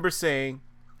remember saying,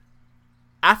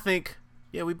 I think,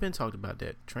 yeah, we've been talking about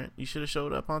that, Trent. You should have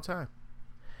showed up on time.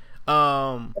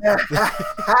 That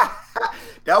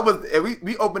was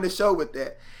we opened the show with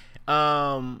that.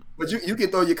 But you can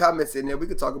throw your comments in there. We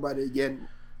could talk about it again.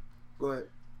 Go ahead.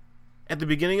 At the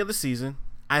beginning of the season,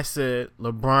 I said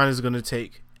LeBron is going to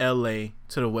take LA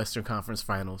to the Western Conference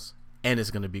Finals, and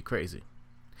it's going to be crazy.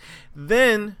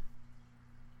 Then,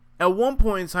 at one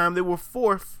point in time, they were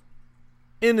 4th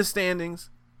in the standings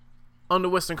on the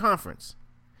Western Conference.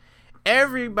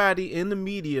 Everybody in the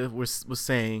media was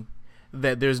saying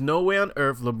that there's no way on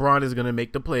earth LeBron is going to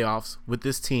make the playoffs with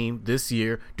this team this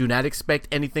year. Do not expect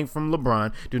anything from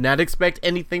LeBron. Do not expect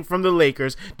anything from the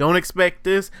Lakers. Don't expect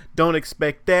this. Don't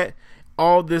expect that.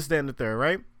 All this, that, and the third,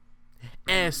 right?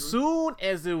 As soon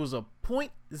as there was a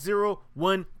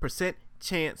 0.01%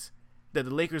 chance that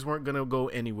the Lakers weren't going to go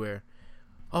anywhere,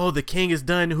 oh, the king is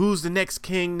done. Who's the next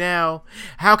king now?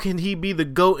 How can he be the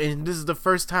GOAT? And this is the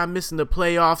first time missing the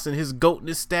playoffs and his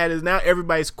GOATness status. Now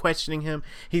everybody's questioning him.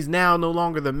 He's now no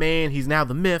longer the man. He's now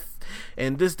the myth.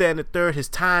 And this, that, and the third. His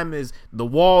time is the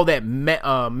wall that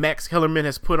Max Kellerman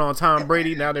has put on Tom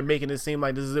Brady. Now they're making it seem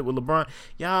like this is it with LeBron.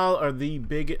 Y'all are the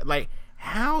biggest. Like,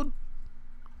 how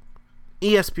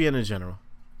ESPN in general,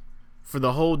 for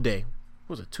the whole day,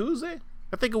 was it Tuesday?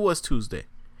 I think it was Tuesday.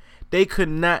 They could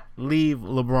not leave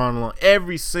LeBron alone.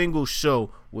 Every single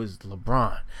show was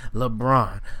LeBron.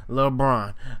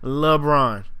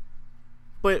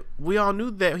 But we all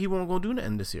knew that he wasn't going to do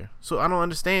nothing this year. So I don't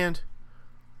understand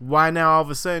why now all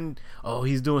of a sudden, oh,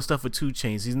 he's doing stuff with 2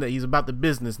 Chainz. He's about the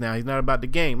business now. He's not about the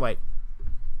game. Like,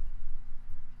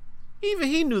 even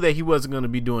he knew that he wasn't going to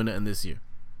be doing nothing this year.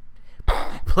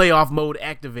 playoff mode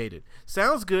activated.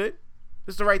 Sounds good.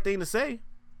 It's the right thing to say.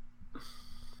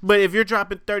 But if you're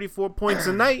dropping 34 points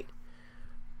a night,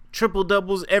 triple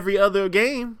doubles every other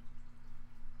game,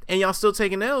 and y'all still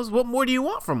taking L's, what more do you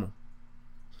want from them?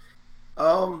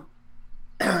 I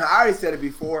already said it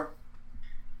before.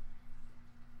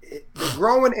 The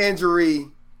growing injury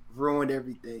ruined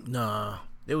everything. Nah,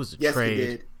 it was a Yes, trade. it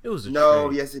did. It was a No,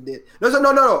 trade. yes, it did.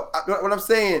 No. What I'm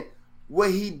saying,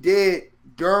 what he did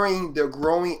during the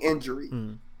growing injury,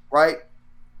 right?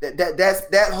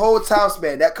 That whole time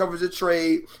span, that covers a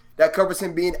trade, that covers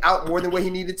him being out more than what he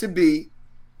needed to be.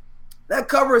 That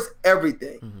covers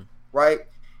everything, right?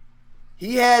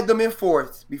 He had them in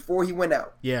fourth before he went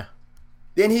out. Yeah.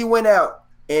 Then he went out,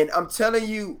 and I'm telling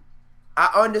you, I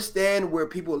understand where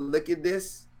people look at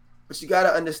this, but you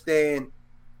gotta understand,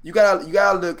 you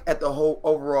gotta look at the whole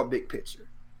overall big picture,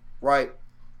 right?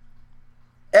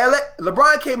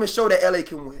 LeBron came and showed that LA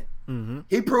can win. Mm-hmm.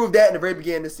 He proved that in the very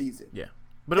beginning of the season. Yeah.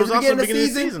 But it was also the beginning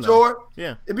of the season, sure.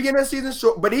 Yeah. The beginning of the season,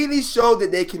 sure. But he at least showed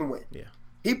that they can win. Yeah.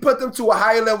 He put them to a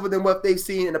higher level than what they've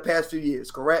seen in the past few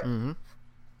years, correct? Mm-hmm.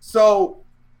 So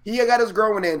he got his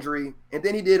growing injury, and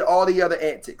then he did all the other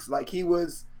antics. Like he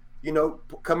was, walking up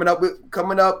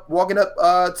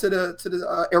to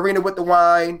the arena with the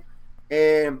wine,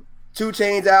 and 2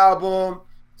 Chainz album,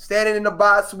 standing in the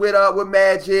box with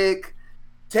Magic,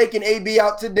 taking AB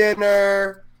out to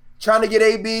dinner, trying to get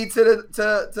AB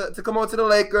to come on to the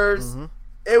Lakers. Mm-hmm.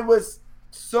 It was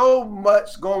so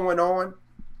much going on.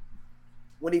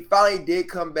 When he finally did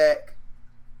come back,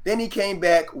 then he came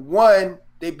back, won.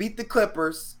 They beat the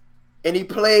Clippers, and he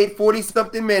played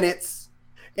 40-something minutes.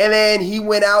 And then he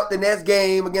went out the next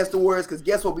game against the Warriors because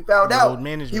guess what? We found out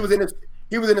he was in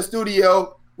the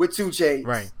studio with 2 Chainz.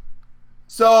 Right.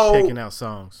 So taking out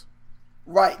songs.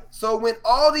 Right. So when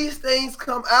all these things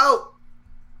come out,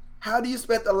 how do you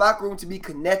expect the locker room to be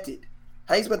connected?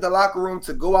 How do you expect the locker room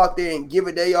to go out there and give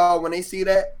it their all when they see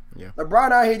that? Yeah.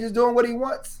 LeBron out here just doing what he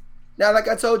wants. Now, like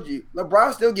I told you,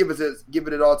 LeBron still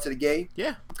giving it all to the game.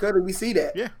 Yeah. Clearly, we see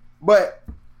that. Yeah. But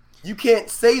you can't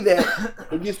say that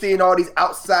when you're seeing all these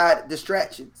outside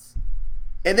distractions.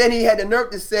 And then he had the nerve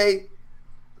to say,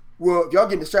 well, if y'all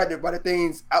getting distracted by the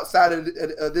things outside of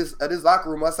this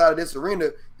locker room, outside of this arena,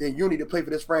 then you need to play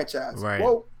for this franchise. Right.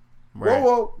 Whoa. Right.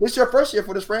 Whoa. This is your first year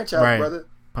for this franchise, Right. brother.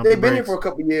 Pump They've the been here brakes. for a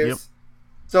couple years. Yep.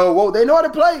 So, they know how to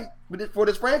play for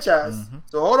this franchise. Mm-hmm.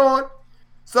 So, hold on.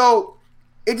 So,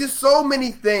 it's just so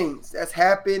many things that's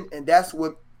happened, and that's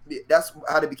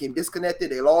how they became disconnected.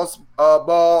 They lost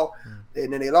Ball,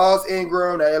 and then they lost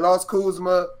Ingram, now they lost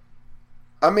Kuzma.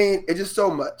 I mean, it's just so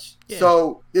much. Yeah.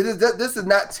 So this does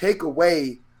not take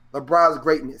away LeBron's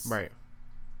greatness. Right.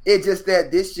 It's just that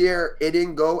this year it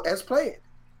didn't go as planned.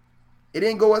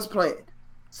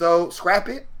 So scrap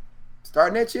it.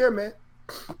 Starting next year, man.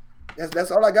 That's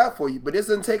all I got for you. But this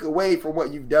doesn't take away from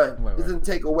what you've done. Right. This doesn't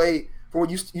take away from what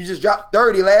you just dropped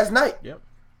 30 last night. Yep.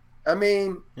 I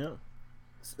mean, Yep.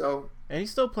 so And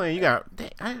he's still playing. You got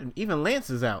even Lance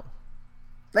is out.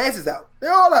 Lance is out.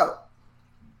 They're all out.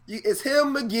 It's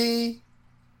him, McGee.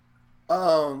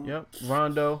 Yep.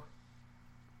 Rondo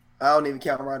I don't even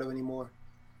count Rondo anymore.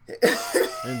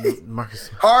 and Marcus.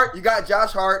 Hart, you got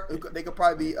Josh Hart. They could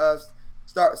probably be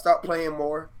start playing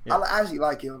more. Yeah. I actually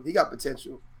like him. He got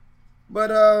potential.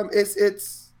 But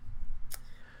it's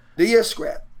the year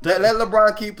scrap. Let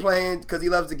LeBron keep playing because he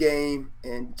loves the game,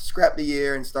 and scrap the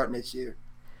year and start next year.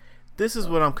 This is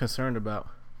what I'm concerned about.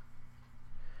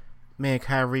 Man,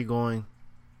 Kyrie going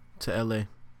to LA.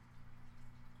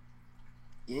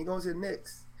 He ain't going to the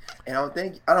Knicks, and I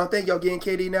don't think y'all getting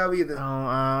KD now either.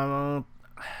 I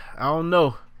don't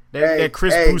know. Hey, That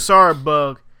Chris Broussard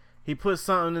bug. He put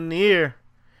something in the ear,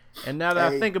 and now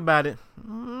that I think about it,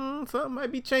 something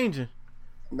might be changing.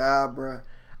 Nah, bruh.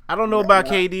 I don't know about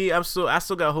KD. I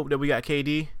still got hope that we got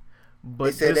KD.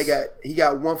 But They said he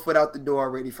got 1 foot out the door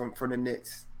already from the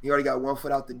Knicks. He already got 1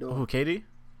 foot out the door. Who, KD?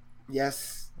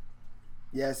 Yes.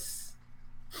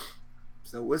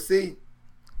 So we'll see.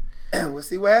 We'll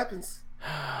see what happens.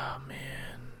 Oh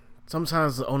man.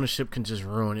 Sometimes the ownership can just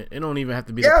ruin it. It don't even have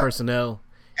to be Yeah. the personnel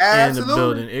Absolutely. in the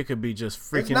building. It could be just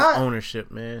freaking not.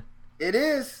 ownership, man. It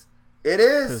is.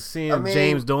 Because Seeing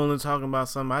James Dolan talking about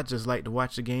something, I just like to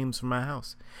watch the games from my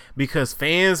house. Because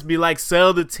fans be like,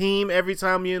 sell the team every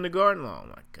time you're in the Garden. Oh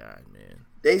my God, man.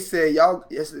 They said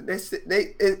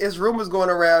it's rumors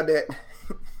going around that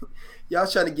y'all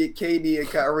trying to get KD and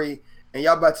Kyrie, and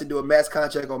y'all about to do a mass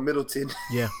contract on Middleton.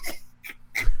 Yeah.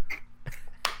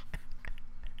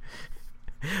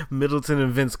 Middleton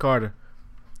and Vince Carter.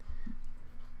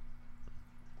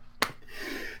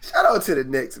 Shut Shout out to the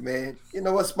Knicks, man. You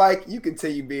know what, Spike? You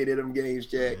continue being in them games,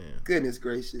 Jack. Yeah. Goodness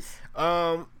gracious.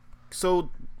 So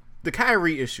the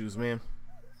Kyrie issues, man.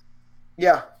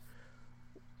 Yeah.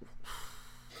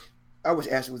 I wish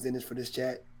Ashley was in this for this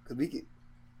chat because we could.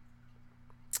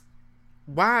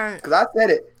 Why? Because I said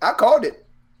it. I called it.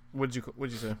 What'd you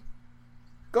say?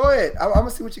 Go ahead. I'm gonna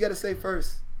see what you got to say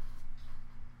first.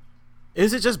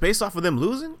 Is it just based off of them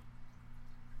losing?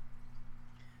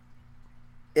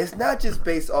 It's not just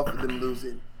based off of them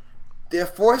losing. They're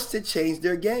forced to change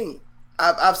their game.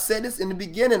 I've said this in the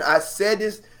beginning. I said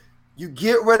this. You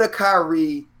get rid of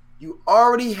Kyrie, you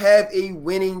already have a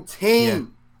winning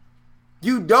team.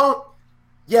 Yeah. You don't.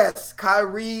 Yes,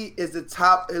 Kyrie is the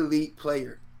top elite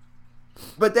player.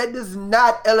 But that does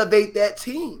not elevate that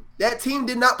team. That team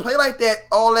did not play like that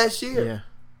all last year. Yeah.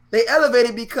 They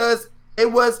elevated because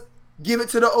it was give it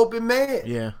to the open man.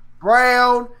 Yeah.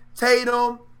 Brown,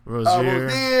 Tatum,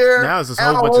 Rozier, now it's this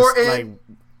whole bunch of like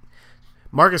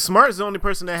Marcus Smart is the only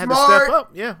person that had to step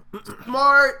up. Yeah.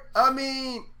 Smart. I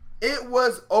mean, it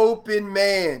was open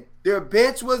man. Their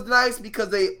bench was nice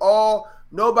because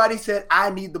nobody said I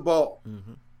need the ball.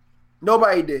 Mm-hmm.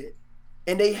 Nobody did.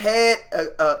 And they had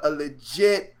a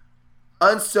legit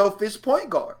unselfish point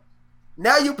guard.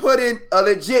 Now you put in a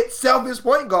legit selfish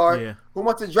point guard who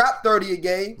wants to drop 30 a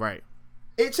game. Right.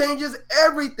 It changes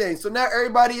everything. So now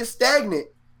everybody is stagnant.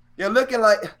 They're looking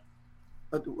like,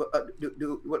 what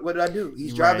did I do?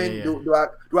 He's driving. Yeah.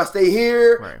 Do I stay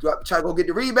here? Right. Do I try to go get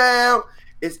the rebound?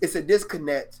 It's a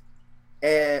disconnect.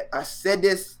 And I said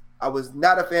this. I was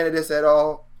not a fan of this at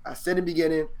all. I said in the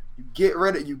beginning, you get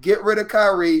rid of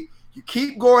Kyrie. You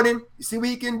keep Gordon. You see what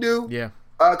he can do. Yeah.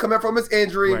 Coming from his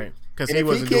injury. Right. Because he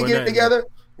can't get it together.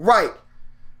 Right.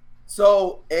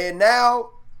 So and now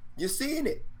you're seeing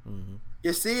it. Mm-hmm.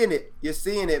 You're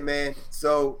seeing it, man.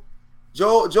 So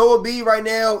Joel B right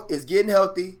now is getting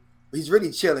healthy. He's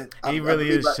really chilling. He really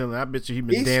is chilling. I bet you he's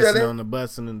been dancing chilling on the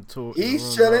bus and in the tour.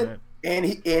 He's chilling, and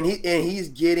he's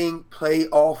getting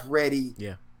playoff ready.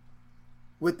 Yeah.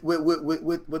 With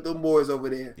the boys over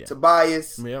there,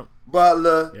 Tobias,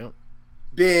 Butler,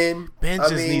 Ben.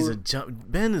 Needs a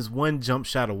jump. Ben is one jump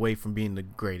shot away from being the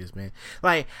greatest, man.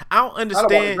 Like I don't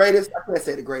understand. I don't want the greatest. I can't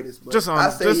say the greatest, but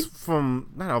just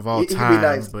from not of all time,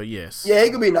 nice. But yes. Yeah,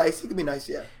 he could be nice.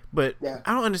 Yeah. But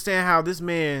I don't understand how this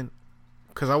man.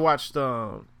 Because I watched.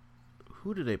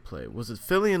 Who did they play? Was it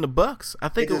Philly and the Bucks? I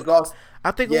think it was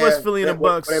Philly and the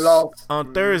Bucks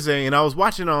on Thursday, and I was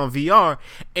watching it on VR,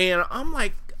 and I'm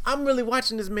like, I'm really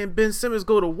watching this man Ben Simmons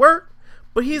go to work,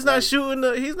 but he's not shooting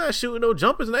no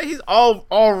jumpers. He's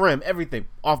all rim, everything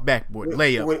off backboard,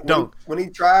 layup, dunk. When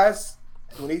he tries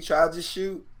to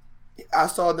shoot, I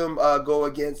saw them go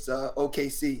against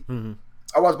OKC. Mm-hmm.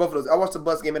 I watched both of those. I watched the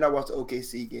Bucks game and I watched the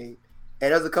OKC game.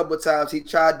 And there's a couple of times he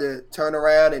tried to turn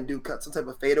around and do some type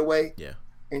of fadeaway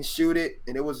and shoot it,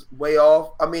 and it was way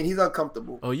off. I mean, he's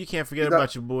uncomfortable. Oh, you can't forget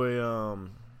about your boy, the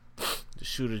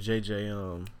shooter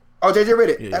JJ. JJ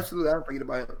Redick. Yeah. Absolutely, I don't forget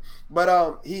about him.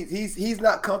 But he's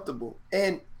not comfortable,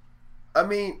 and I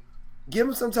mean, give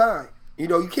him some time. You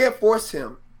know, you can't force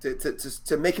him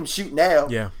to make him shoot now.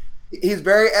 Yeah, he's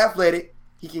very athletic.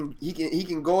 He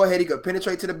can go ahead. He can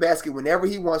penetrate to the basket whenever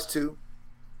he wants to.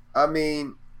 I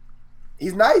mean.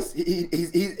 He's nice.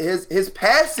 His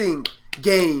passing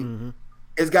game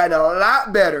has gotten a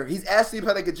lot better. He's actually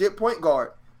playing like a legit point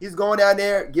guard. He's going down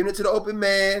there, giving it to the open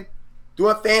man,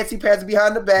 doing fancy passes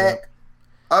behind the back.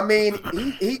 Yeah. I mean,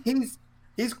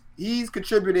 he's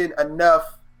contributing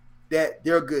enough that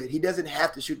they're good. He doesn't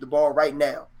have to shoot the ball right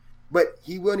now, but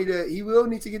he will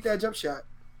need to get that jump shot.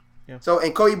 Yeah. So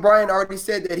and Kobe Bryant already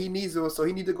said that he needs one, so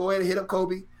he needs to go ahead and hit up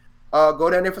Kobe. Go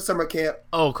down there for summer camp.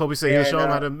 Oh, Kobe said he'll show him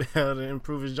how to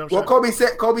improve his jump shot. Well,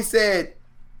 Kobe said,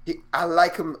 I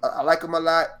like him a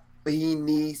lot, but he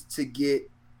needs to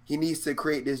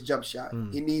create this jump shot.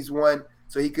 He needs one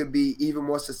so he could be even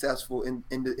more successful in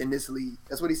this league.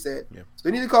 That's what he said. Yep. So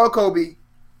he need to call Kobe.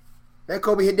 Let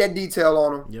Kobe hit that detail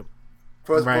on him. Yep.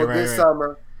 For a good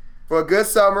summer. For a good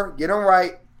summer, get him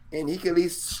right, and he can at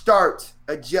least start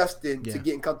adjusting to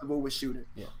getting comfortable with shooting.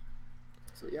 Yeah.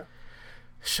 So yeah.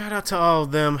 Shout out to all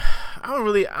of them.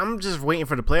 I'm just waiting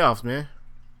for the playoffs, man.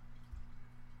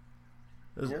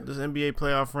 This NBA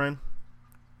playoff run.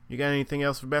 You got anything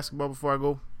else for basketball before I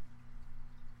go?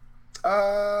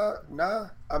 Nah.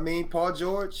 I mean, Paul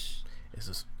George.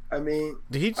 Did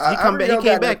he come back? He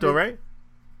came back though, right?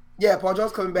 Yeah, Paul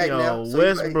George's coming back now. So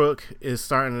Westbrook is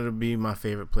starting to be my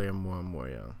favorite player more and more,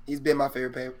 yo. He's been my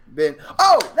favorite player.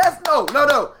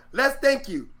 No. Let's thank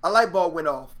you. A light bulb went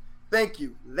off. Thank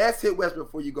you. Let's hit Westbrook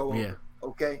before you go on. Yeah.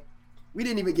 Okay? We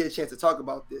didn't even get a chance to talk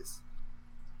about this.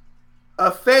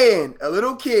 a fan, a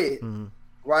little kid, Mm-hmm.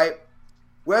 right?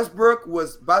 Westbrook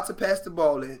was about to pass the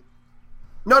ball in.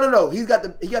 No. He got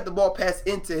the ball passed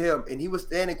into him, and he was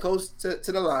standing close to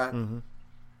the line, Mm-hmm.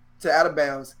 to out of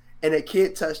bounds, and a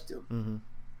kid touched him, Mm-hmm.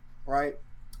 right?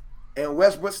 And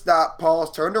Westbrook stopped,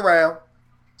 paused, turned around,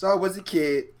 saw it was a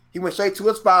kid. He went straight to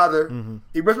his father. Mm-hmm.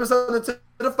 He whispered something to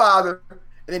the father, and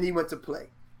then he went to play.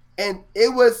 And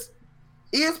it was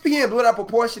ESPN blew it out of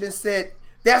proportion and said,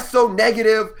 that's so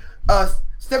negative.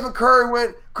 Stephen Curry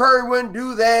wouldn't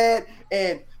do that,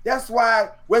 and that's why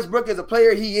Westbrook is a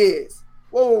player he is.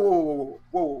 Whoa.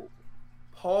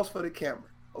 Pause for the camera,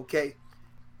 okay?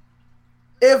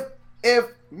 If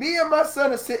me and my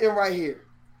son are sitting right here,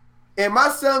 and my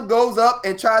son goes up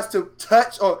and tries to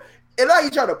touch, and like he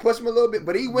tried to push him a little bit,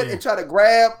 but he went and tried to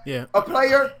grab a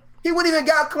player, he wouldn't even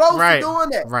got close to doing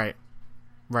that.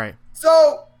 Right.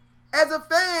 So, as a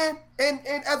fan and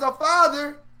as a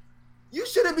father, you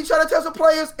shouldn't be trying to touch the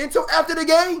players until after the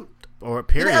game. Or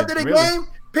period. After the game,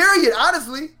 period.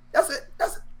 Honestly, that's it.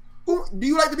 Do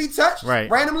you like to be touched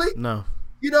randomly? No.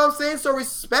 You know what I'm saying? So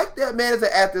respect that man as an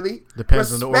athlete.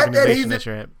 Depends on the organization that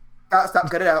you're at. Stop.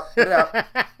 Cut it out. Cut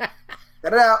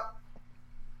it out.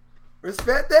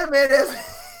 Respect that man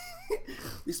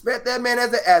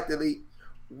as an athlete.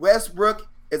 Westbrook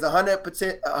is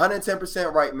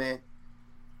 110% right, man.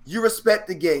 You respect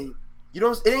the game. It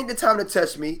ain't the time to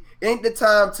touch me. It ain't the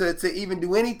time to even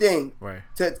do anything. Right.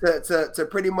 To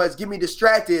pretty much get me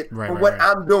distracted from what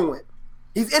I'm doing.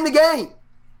 He's in the game.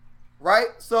 Right?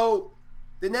 So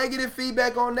the negative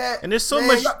feedback on that. And there's so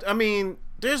much, I mean,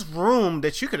 there's room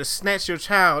that you could have snatched your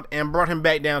child and brought him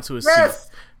back down to his seat.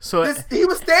 So he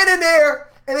was standing there,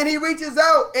 and then he reaches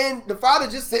out, and the father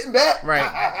just sitting back.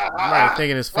 Right,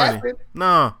 thinking it's funny.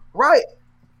 No. Right,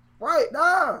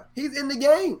 nah. He's in the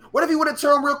game. What if he would have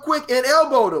turned real quick and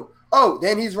elbowed him? Oh,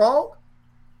 then he's wrong?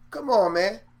 Come on,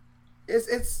 man.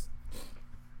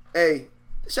 Hey,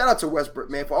 shout out to Westbrook,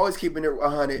 man, for always keeping it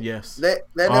 100. Yes. Let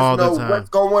us know what's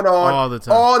going on. All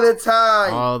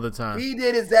the time. He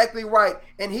did exactly right.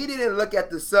 And he didn't look at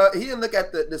the son. He didn't look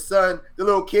at the son, the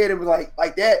little kid, and was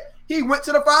like that. He went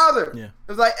to the father. Yeah. It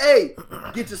was like, hey,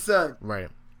 get your son. Right.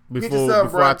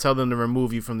 Before I tell them to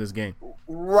remove you from this game.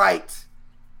 Right.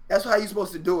 That's how you're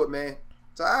supposed to do it, man.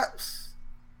 So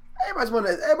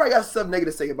everybody got something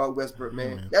negative to say about Westbrook,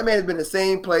 man. Man. That man has been the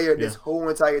same player this whole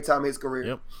entire time of his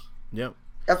career. Yep.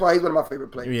 That's why he's one of my favorite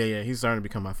players. Yeah. He's starting to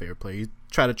become my favorite player. You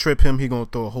try to trip him, he's gonna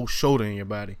throw a whole shoulder in your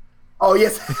body. Oh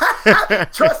yes.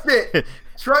 Trust it.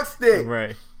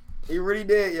 Right. He really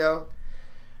did, yo.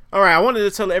 All right, I wanted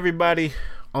to tell everybody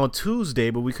on Tuesday,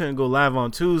 but we couldn't go live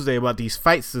on Tuesday, about these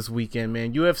fights this weekend,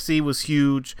 man. UFC was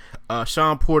huge.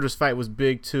 Sean Porter's fight was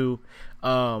big too.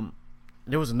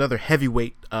 There was another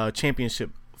heavyweight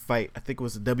championship fight. I think it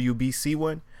was the WBC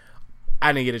one.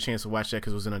 I didn't get a chance to watch that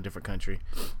because it was in a different country.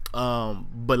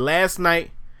 But last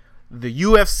night, the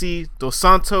UFC, Dos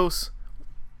Santos,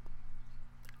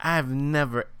 I've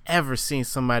never, ever seen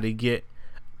somebody get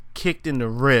kicked in the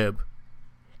rib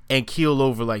and keel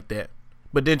over like that,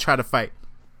 but then try to fight.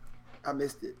 I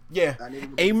missed it. Yeah. And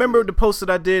you remember the post that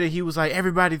I did, and he was like,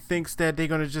 everybody thinks that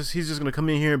he's just going to come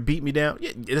in here and beat me down.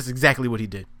 Yeah, that's exactly what he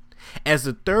did. As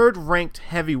the third ranked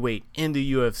heavyweight in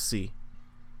the UFC,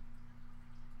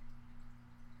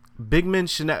 big men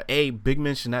should not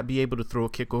be able to throw a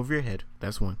kick over your head.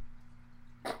 That's one.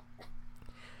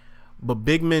 But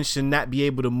big men should not be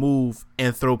able to move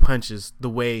and throw punches the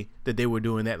way that they were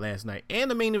doing that last night. And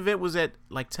the main event was at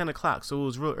like 10 o'clock, so it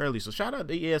was real early. So shout out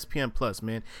to ESPN Plus,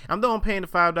 man. I'm done paying the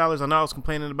 $5. I know I was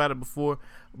complaining about it before,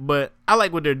 but I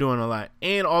like what they're doing a lot.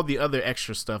 And all the other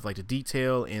extra stuff, like the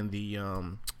detail and the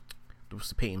what's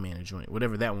the Peyton Manning joint,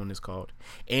 whatever that one is called.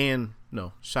 And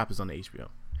no, Shop is on the HBO.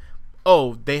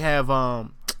 Oh, they have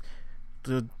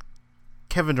the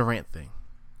Kevin Durant thing.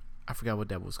 I forgot what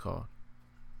that was called.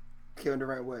 Kevin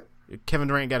Durant what? Kevin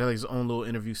Durant got his own little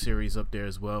interview series up there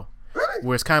as well. Really?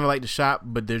 Where it's kind of like the Shop,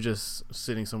 but they're just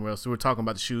sitting somewhere else. So we're talking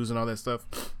about the shoes and all that stuff.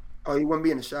 Oh, you wouldn't be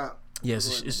in the shop. Yeah,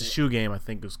 it's a shoe game, I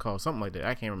think it was called. Something like that.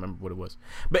 I can't remember what it was.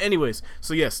 But anyways,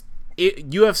 so yes,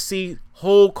 UFC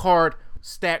whole card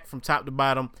stacked from top to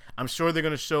bottom. I'm sure they're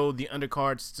going to show the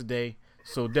undercards today.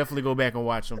 So definitely go back and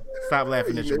watch them. Stop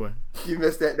laughing at your boy. You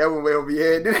missed that. That went way over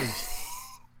your head, didn't it?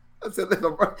 I said,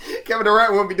 Kevin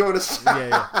Durant won't be doing this.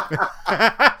 Yeah.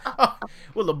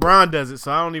 Well, LeBron does it,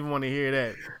 so I don't even want to hear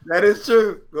that. That is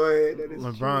true. Go ahead. That is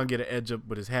LeBron true. Get an edge up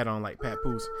with his hat on like Pat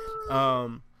Poose.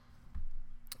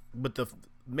 But the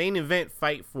main event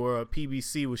fight for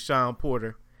PBC was Sean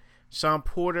Porter. Sean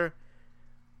Porter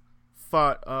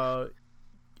fought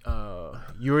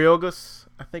Uriorgas,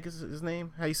 I think is his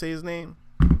name. How you say his name?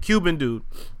 Cuban dude,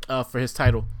 for his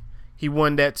title. He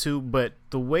won that too. But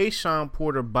the way Sean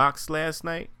Porter boxed last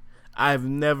night, I've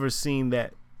never seen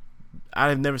that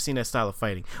style of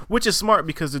fighting, which is smart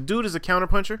because the dude is a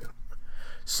counterpuncher.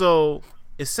 So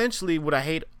essentially, what I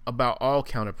hate about all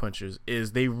counterpunchers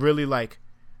is they really like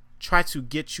try to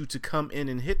get you to come in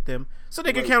and hit them so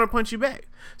they can counterpunch you back.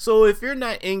 So if you're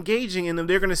not engaging in them,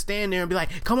 they're gonna stand there and be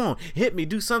like, "Come on, hit me,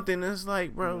 do something." And it's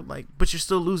like, bro, like, but you're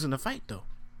still losing the fight though.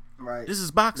 Right. This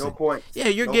is boxing. No points. Yeah,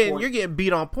 you're getting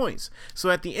beat on points. So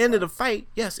at the end of the fight,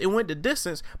 yes, it went the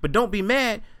distance, but don't be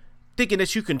mad thinking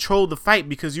that you controlled the fight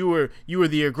because you were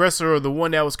the aggressor or the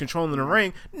one that was controlling the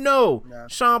ring. No.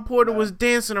 Sean Porter was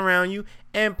dancing around you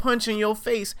and punching your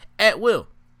face at will.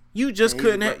 You just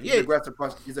couldn't have. He's aggressive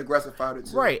punch. He's aggressive fighter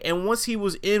too. Right, and once he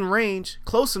was in range,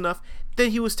 close enough, then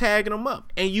he was tagging him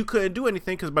up, and you couldn't do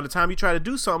anything because by the time you tried to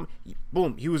do something,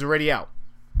 boom, he was already out.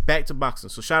 Back to boxing.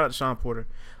 So shout out to Sean Porter.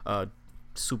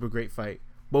 Super great fight.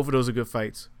 Both of those are good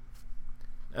fights.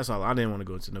 That's all. I didn't want to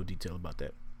go into no detail about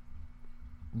that,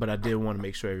 but I did want to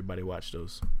make sure everybody watched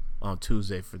those on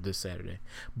Tuesday for this Saturday.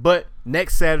 But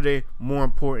next Saturday, more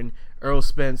important, Errol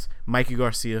Spence, Mikey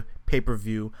Garcia,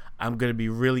 pay-per-view. I'm going to be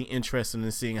really interested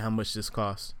in seeing how much this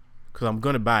costs because I'm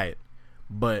going to buy it.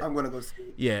 But I'm going to go see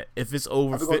it. Yeah, if it's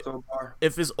over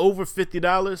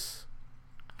 $50,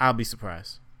 I'll be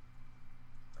surprised.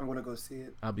 I'm going to go see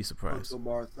it. I'll be surprised. Go to a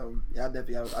bar or something. Yeah, I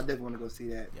definitely want to go see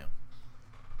that. Yeah.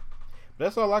 But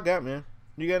that's all I got, man.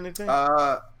 You got anything?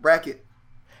 Bracket.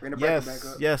 Bring the bracket back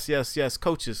up. Yes.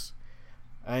 Coaches,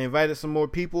 I invited some more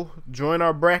people. Join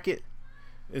our bracket.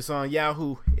 It's on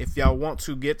Yahoo. If y'all want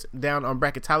to get down on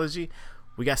bracketology,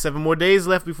 we got 7 more days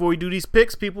left before we do these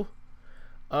picks, people.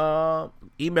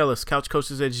 Email us,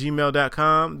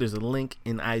 couchcoaches@gmail.com. There's a link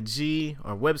in IG,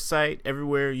 our website,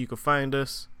 everywhere you can find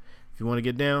us. If you want to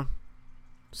get down,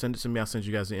 send it to me. I'll send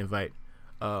you guys an invite.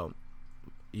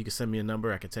 You can send me a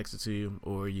number. I can text it to you,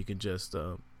 or you can just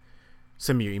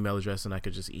send me your email address, and I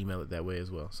could just email it that way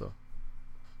as well. So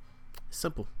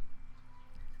simple.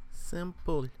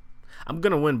 I'm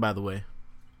gonna win, by the way.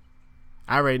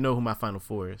 I already know who my final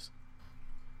 4 is.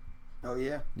 Oh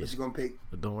yeah, what you gonna pick?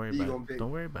 But don't worry about it.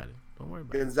 Don't worry about it.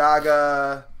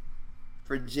 Gonzaga,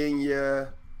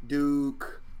 Virginia,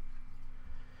 Duke.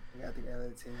 I think that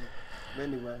other team. But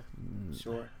anyway,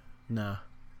 sure. Nah.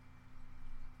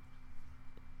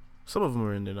 Some of them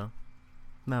are in there though.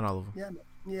 Not all of them.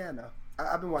 Yeah, I know.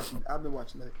 I've been watching it. I've been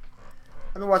watching a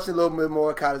little bit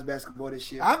more college basketball this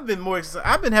year. I've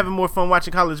been having more fun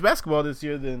watching college basketball this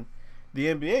year than the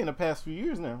NBA in the past few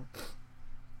years now.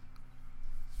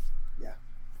 Yeah.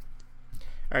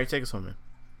 All right, take us home,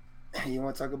 man. You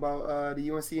want to talk about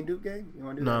the UNC and Duke game? You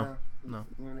want to do that now?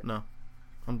 No.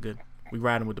 I'm good. We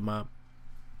riding with the mob.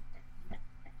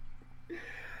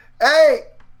 Hey!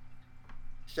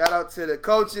 Shout out to the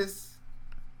coaches.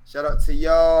 Shout out to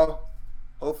y'all.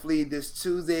 Hopefully this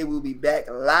Tuesday we'll be back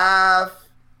live.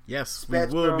 Yes,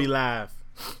 Spectrum. We will be live.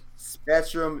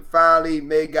 Spectrum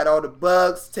finally got all the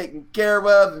bugs taken care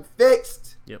of and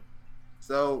fixed. Yep.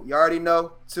 So you already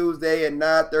know, Tuesday at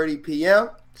 9:30 p.m.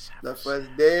 Look for us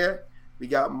there. We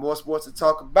got more sports to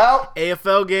talk about.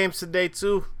 AFL games today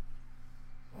too.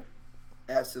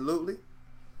 Absolutely.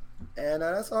 And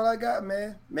that's all I got,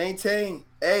 man. Maintain.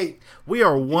 Hey. We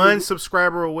are 1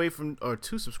 subscriber away from, or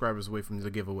 2 subscribers away from the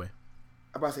giveaway.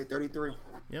 I'm about to say 33.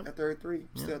 Yep. At 33.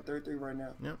 Still at 33 right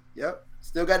now. Yep.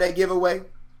 Still got that giveaway.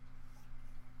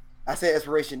 I said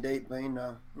expiration date, but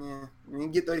when you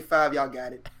get 35, y'all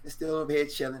got it. It's still over here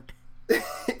chilling.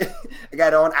 I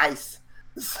got it on ice.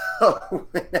 So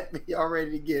whenever y'all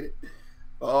ready to get it,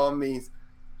 by all means.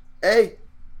 Hey,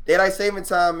 daylight saving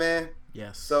time, man.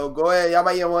 Yes. So go ahead. Y'all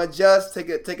might want to adjust.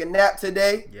 Take a nap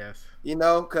today. Yes.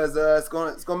 Because it's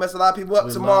gonna mess a lot of people up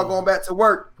tomorrow going back to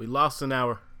work. We lost an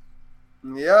hour.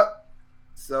 Yep.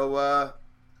 So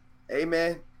hey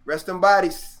man, rest them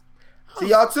bodies. See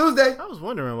y'all Tuesday. I was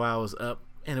wondering why I was up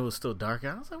and it was still dark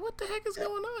out. I was like, what the heck is going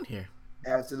on here?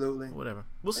 Absolutely. Whatever.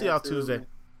 We'll see y'all Tuesday.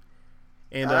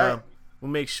 And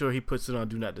we'll make sure he puts it on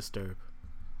Do Not Disturb.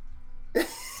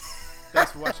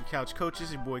 Thanks for watching Couch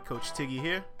Coaches. Your boy Coach Tiggy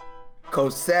here.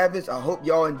 Coach Savage, I hope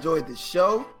y'all enjoyed the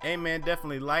show. Hey man,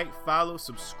 definitely like, follow,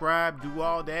 subscribe, do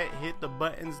all that. Hit the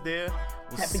buttons there.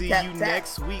 We'll see you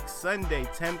next week, Sunday,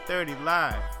 10:30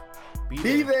 live.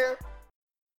 Be there.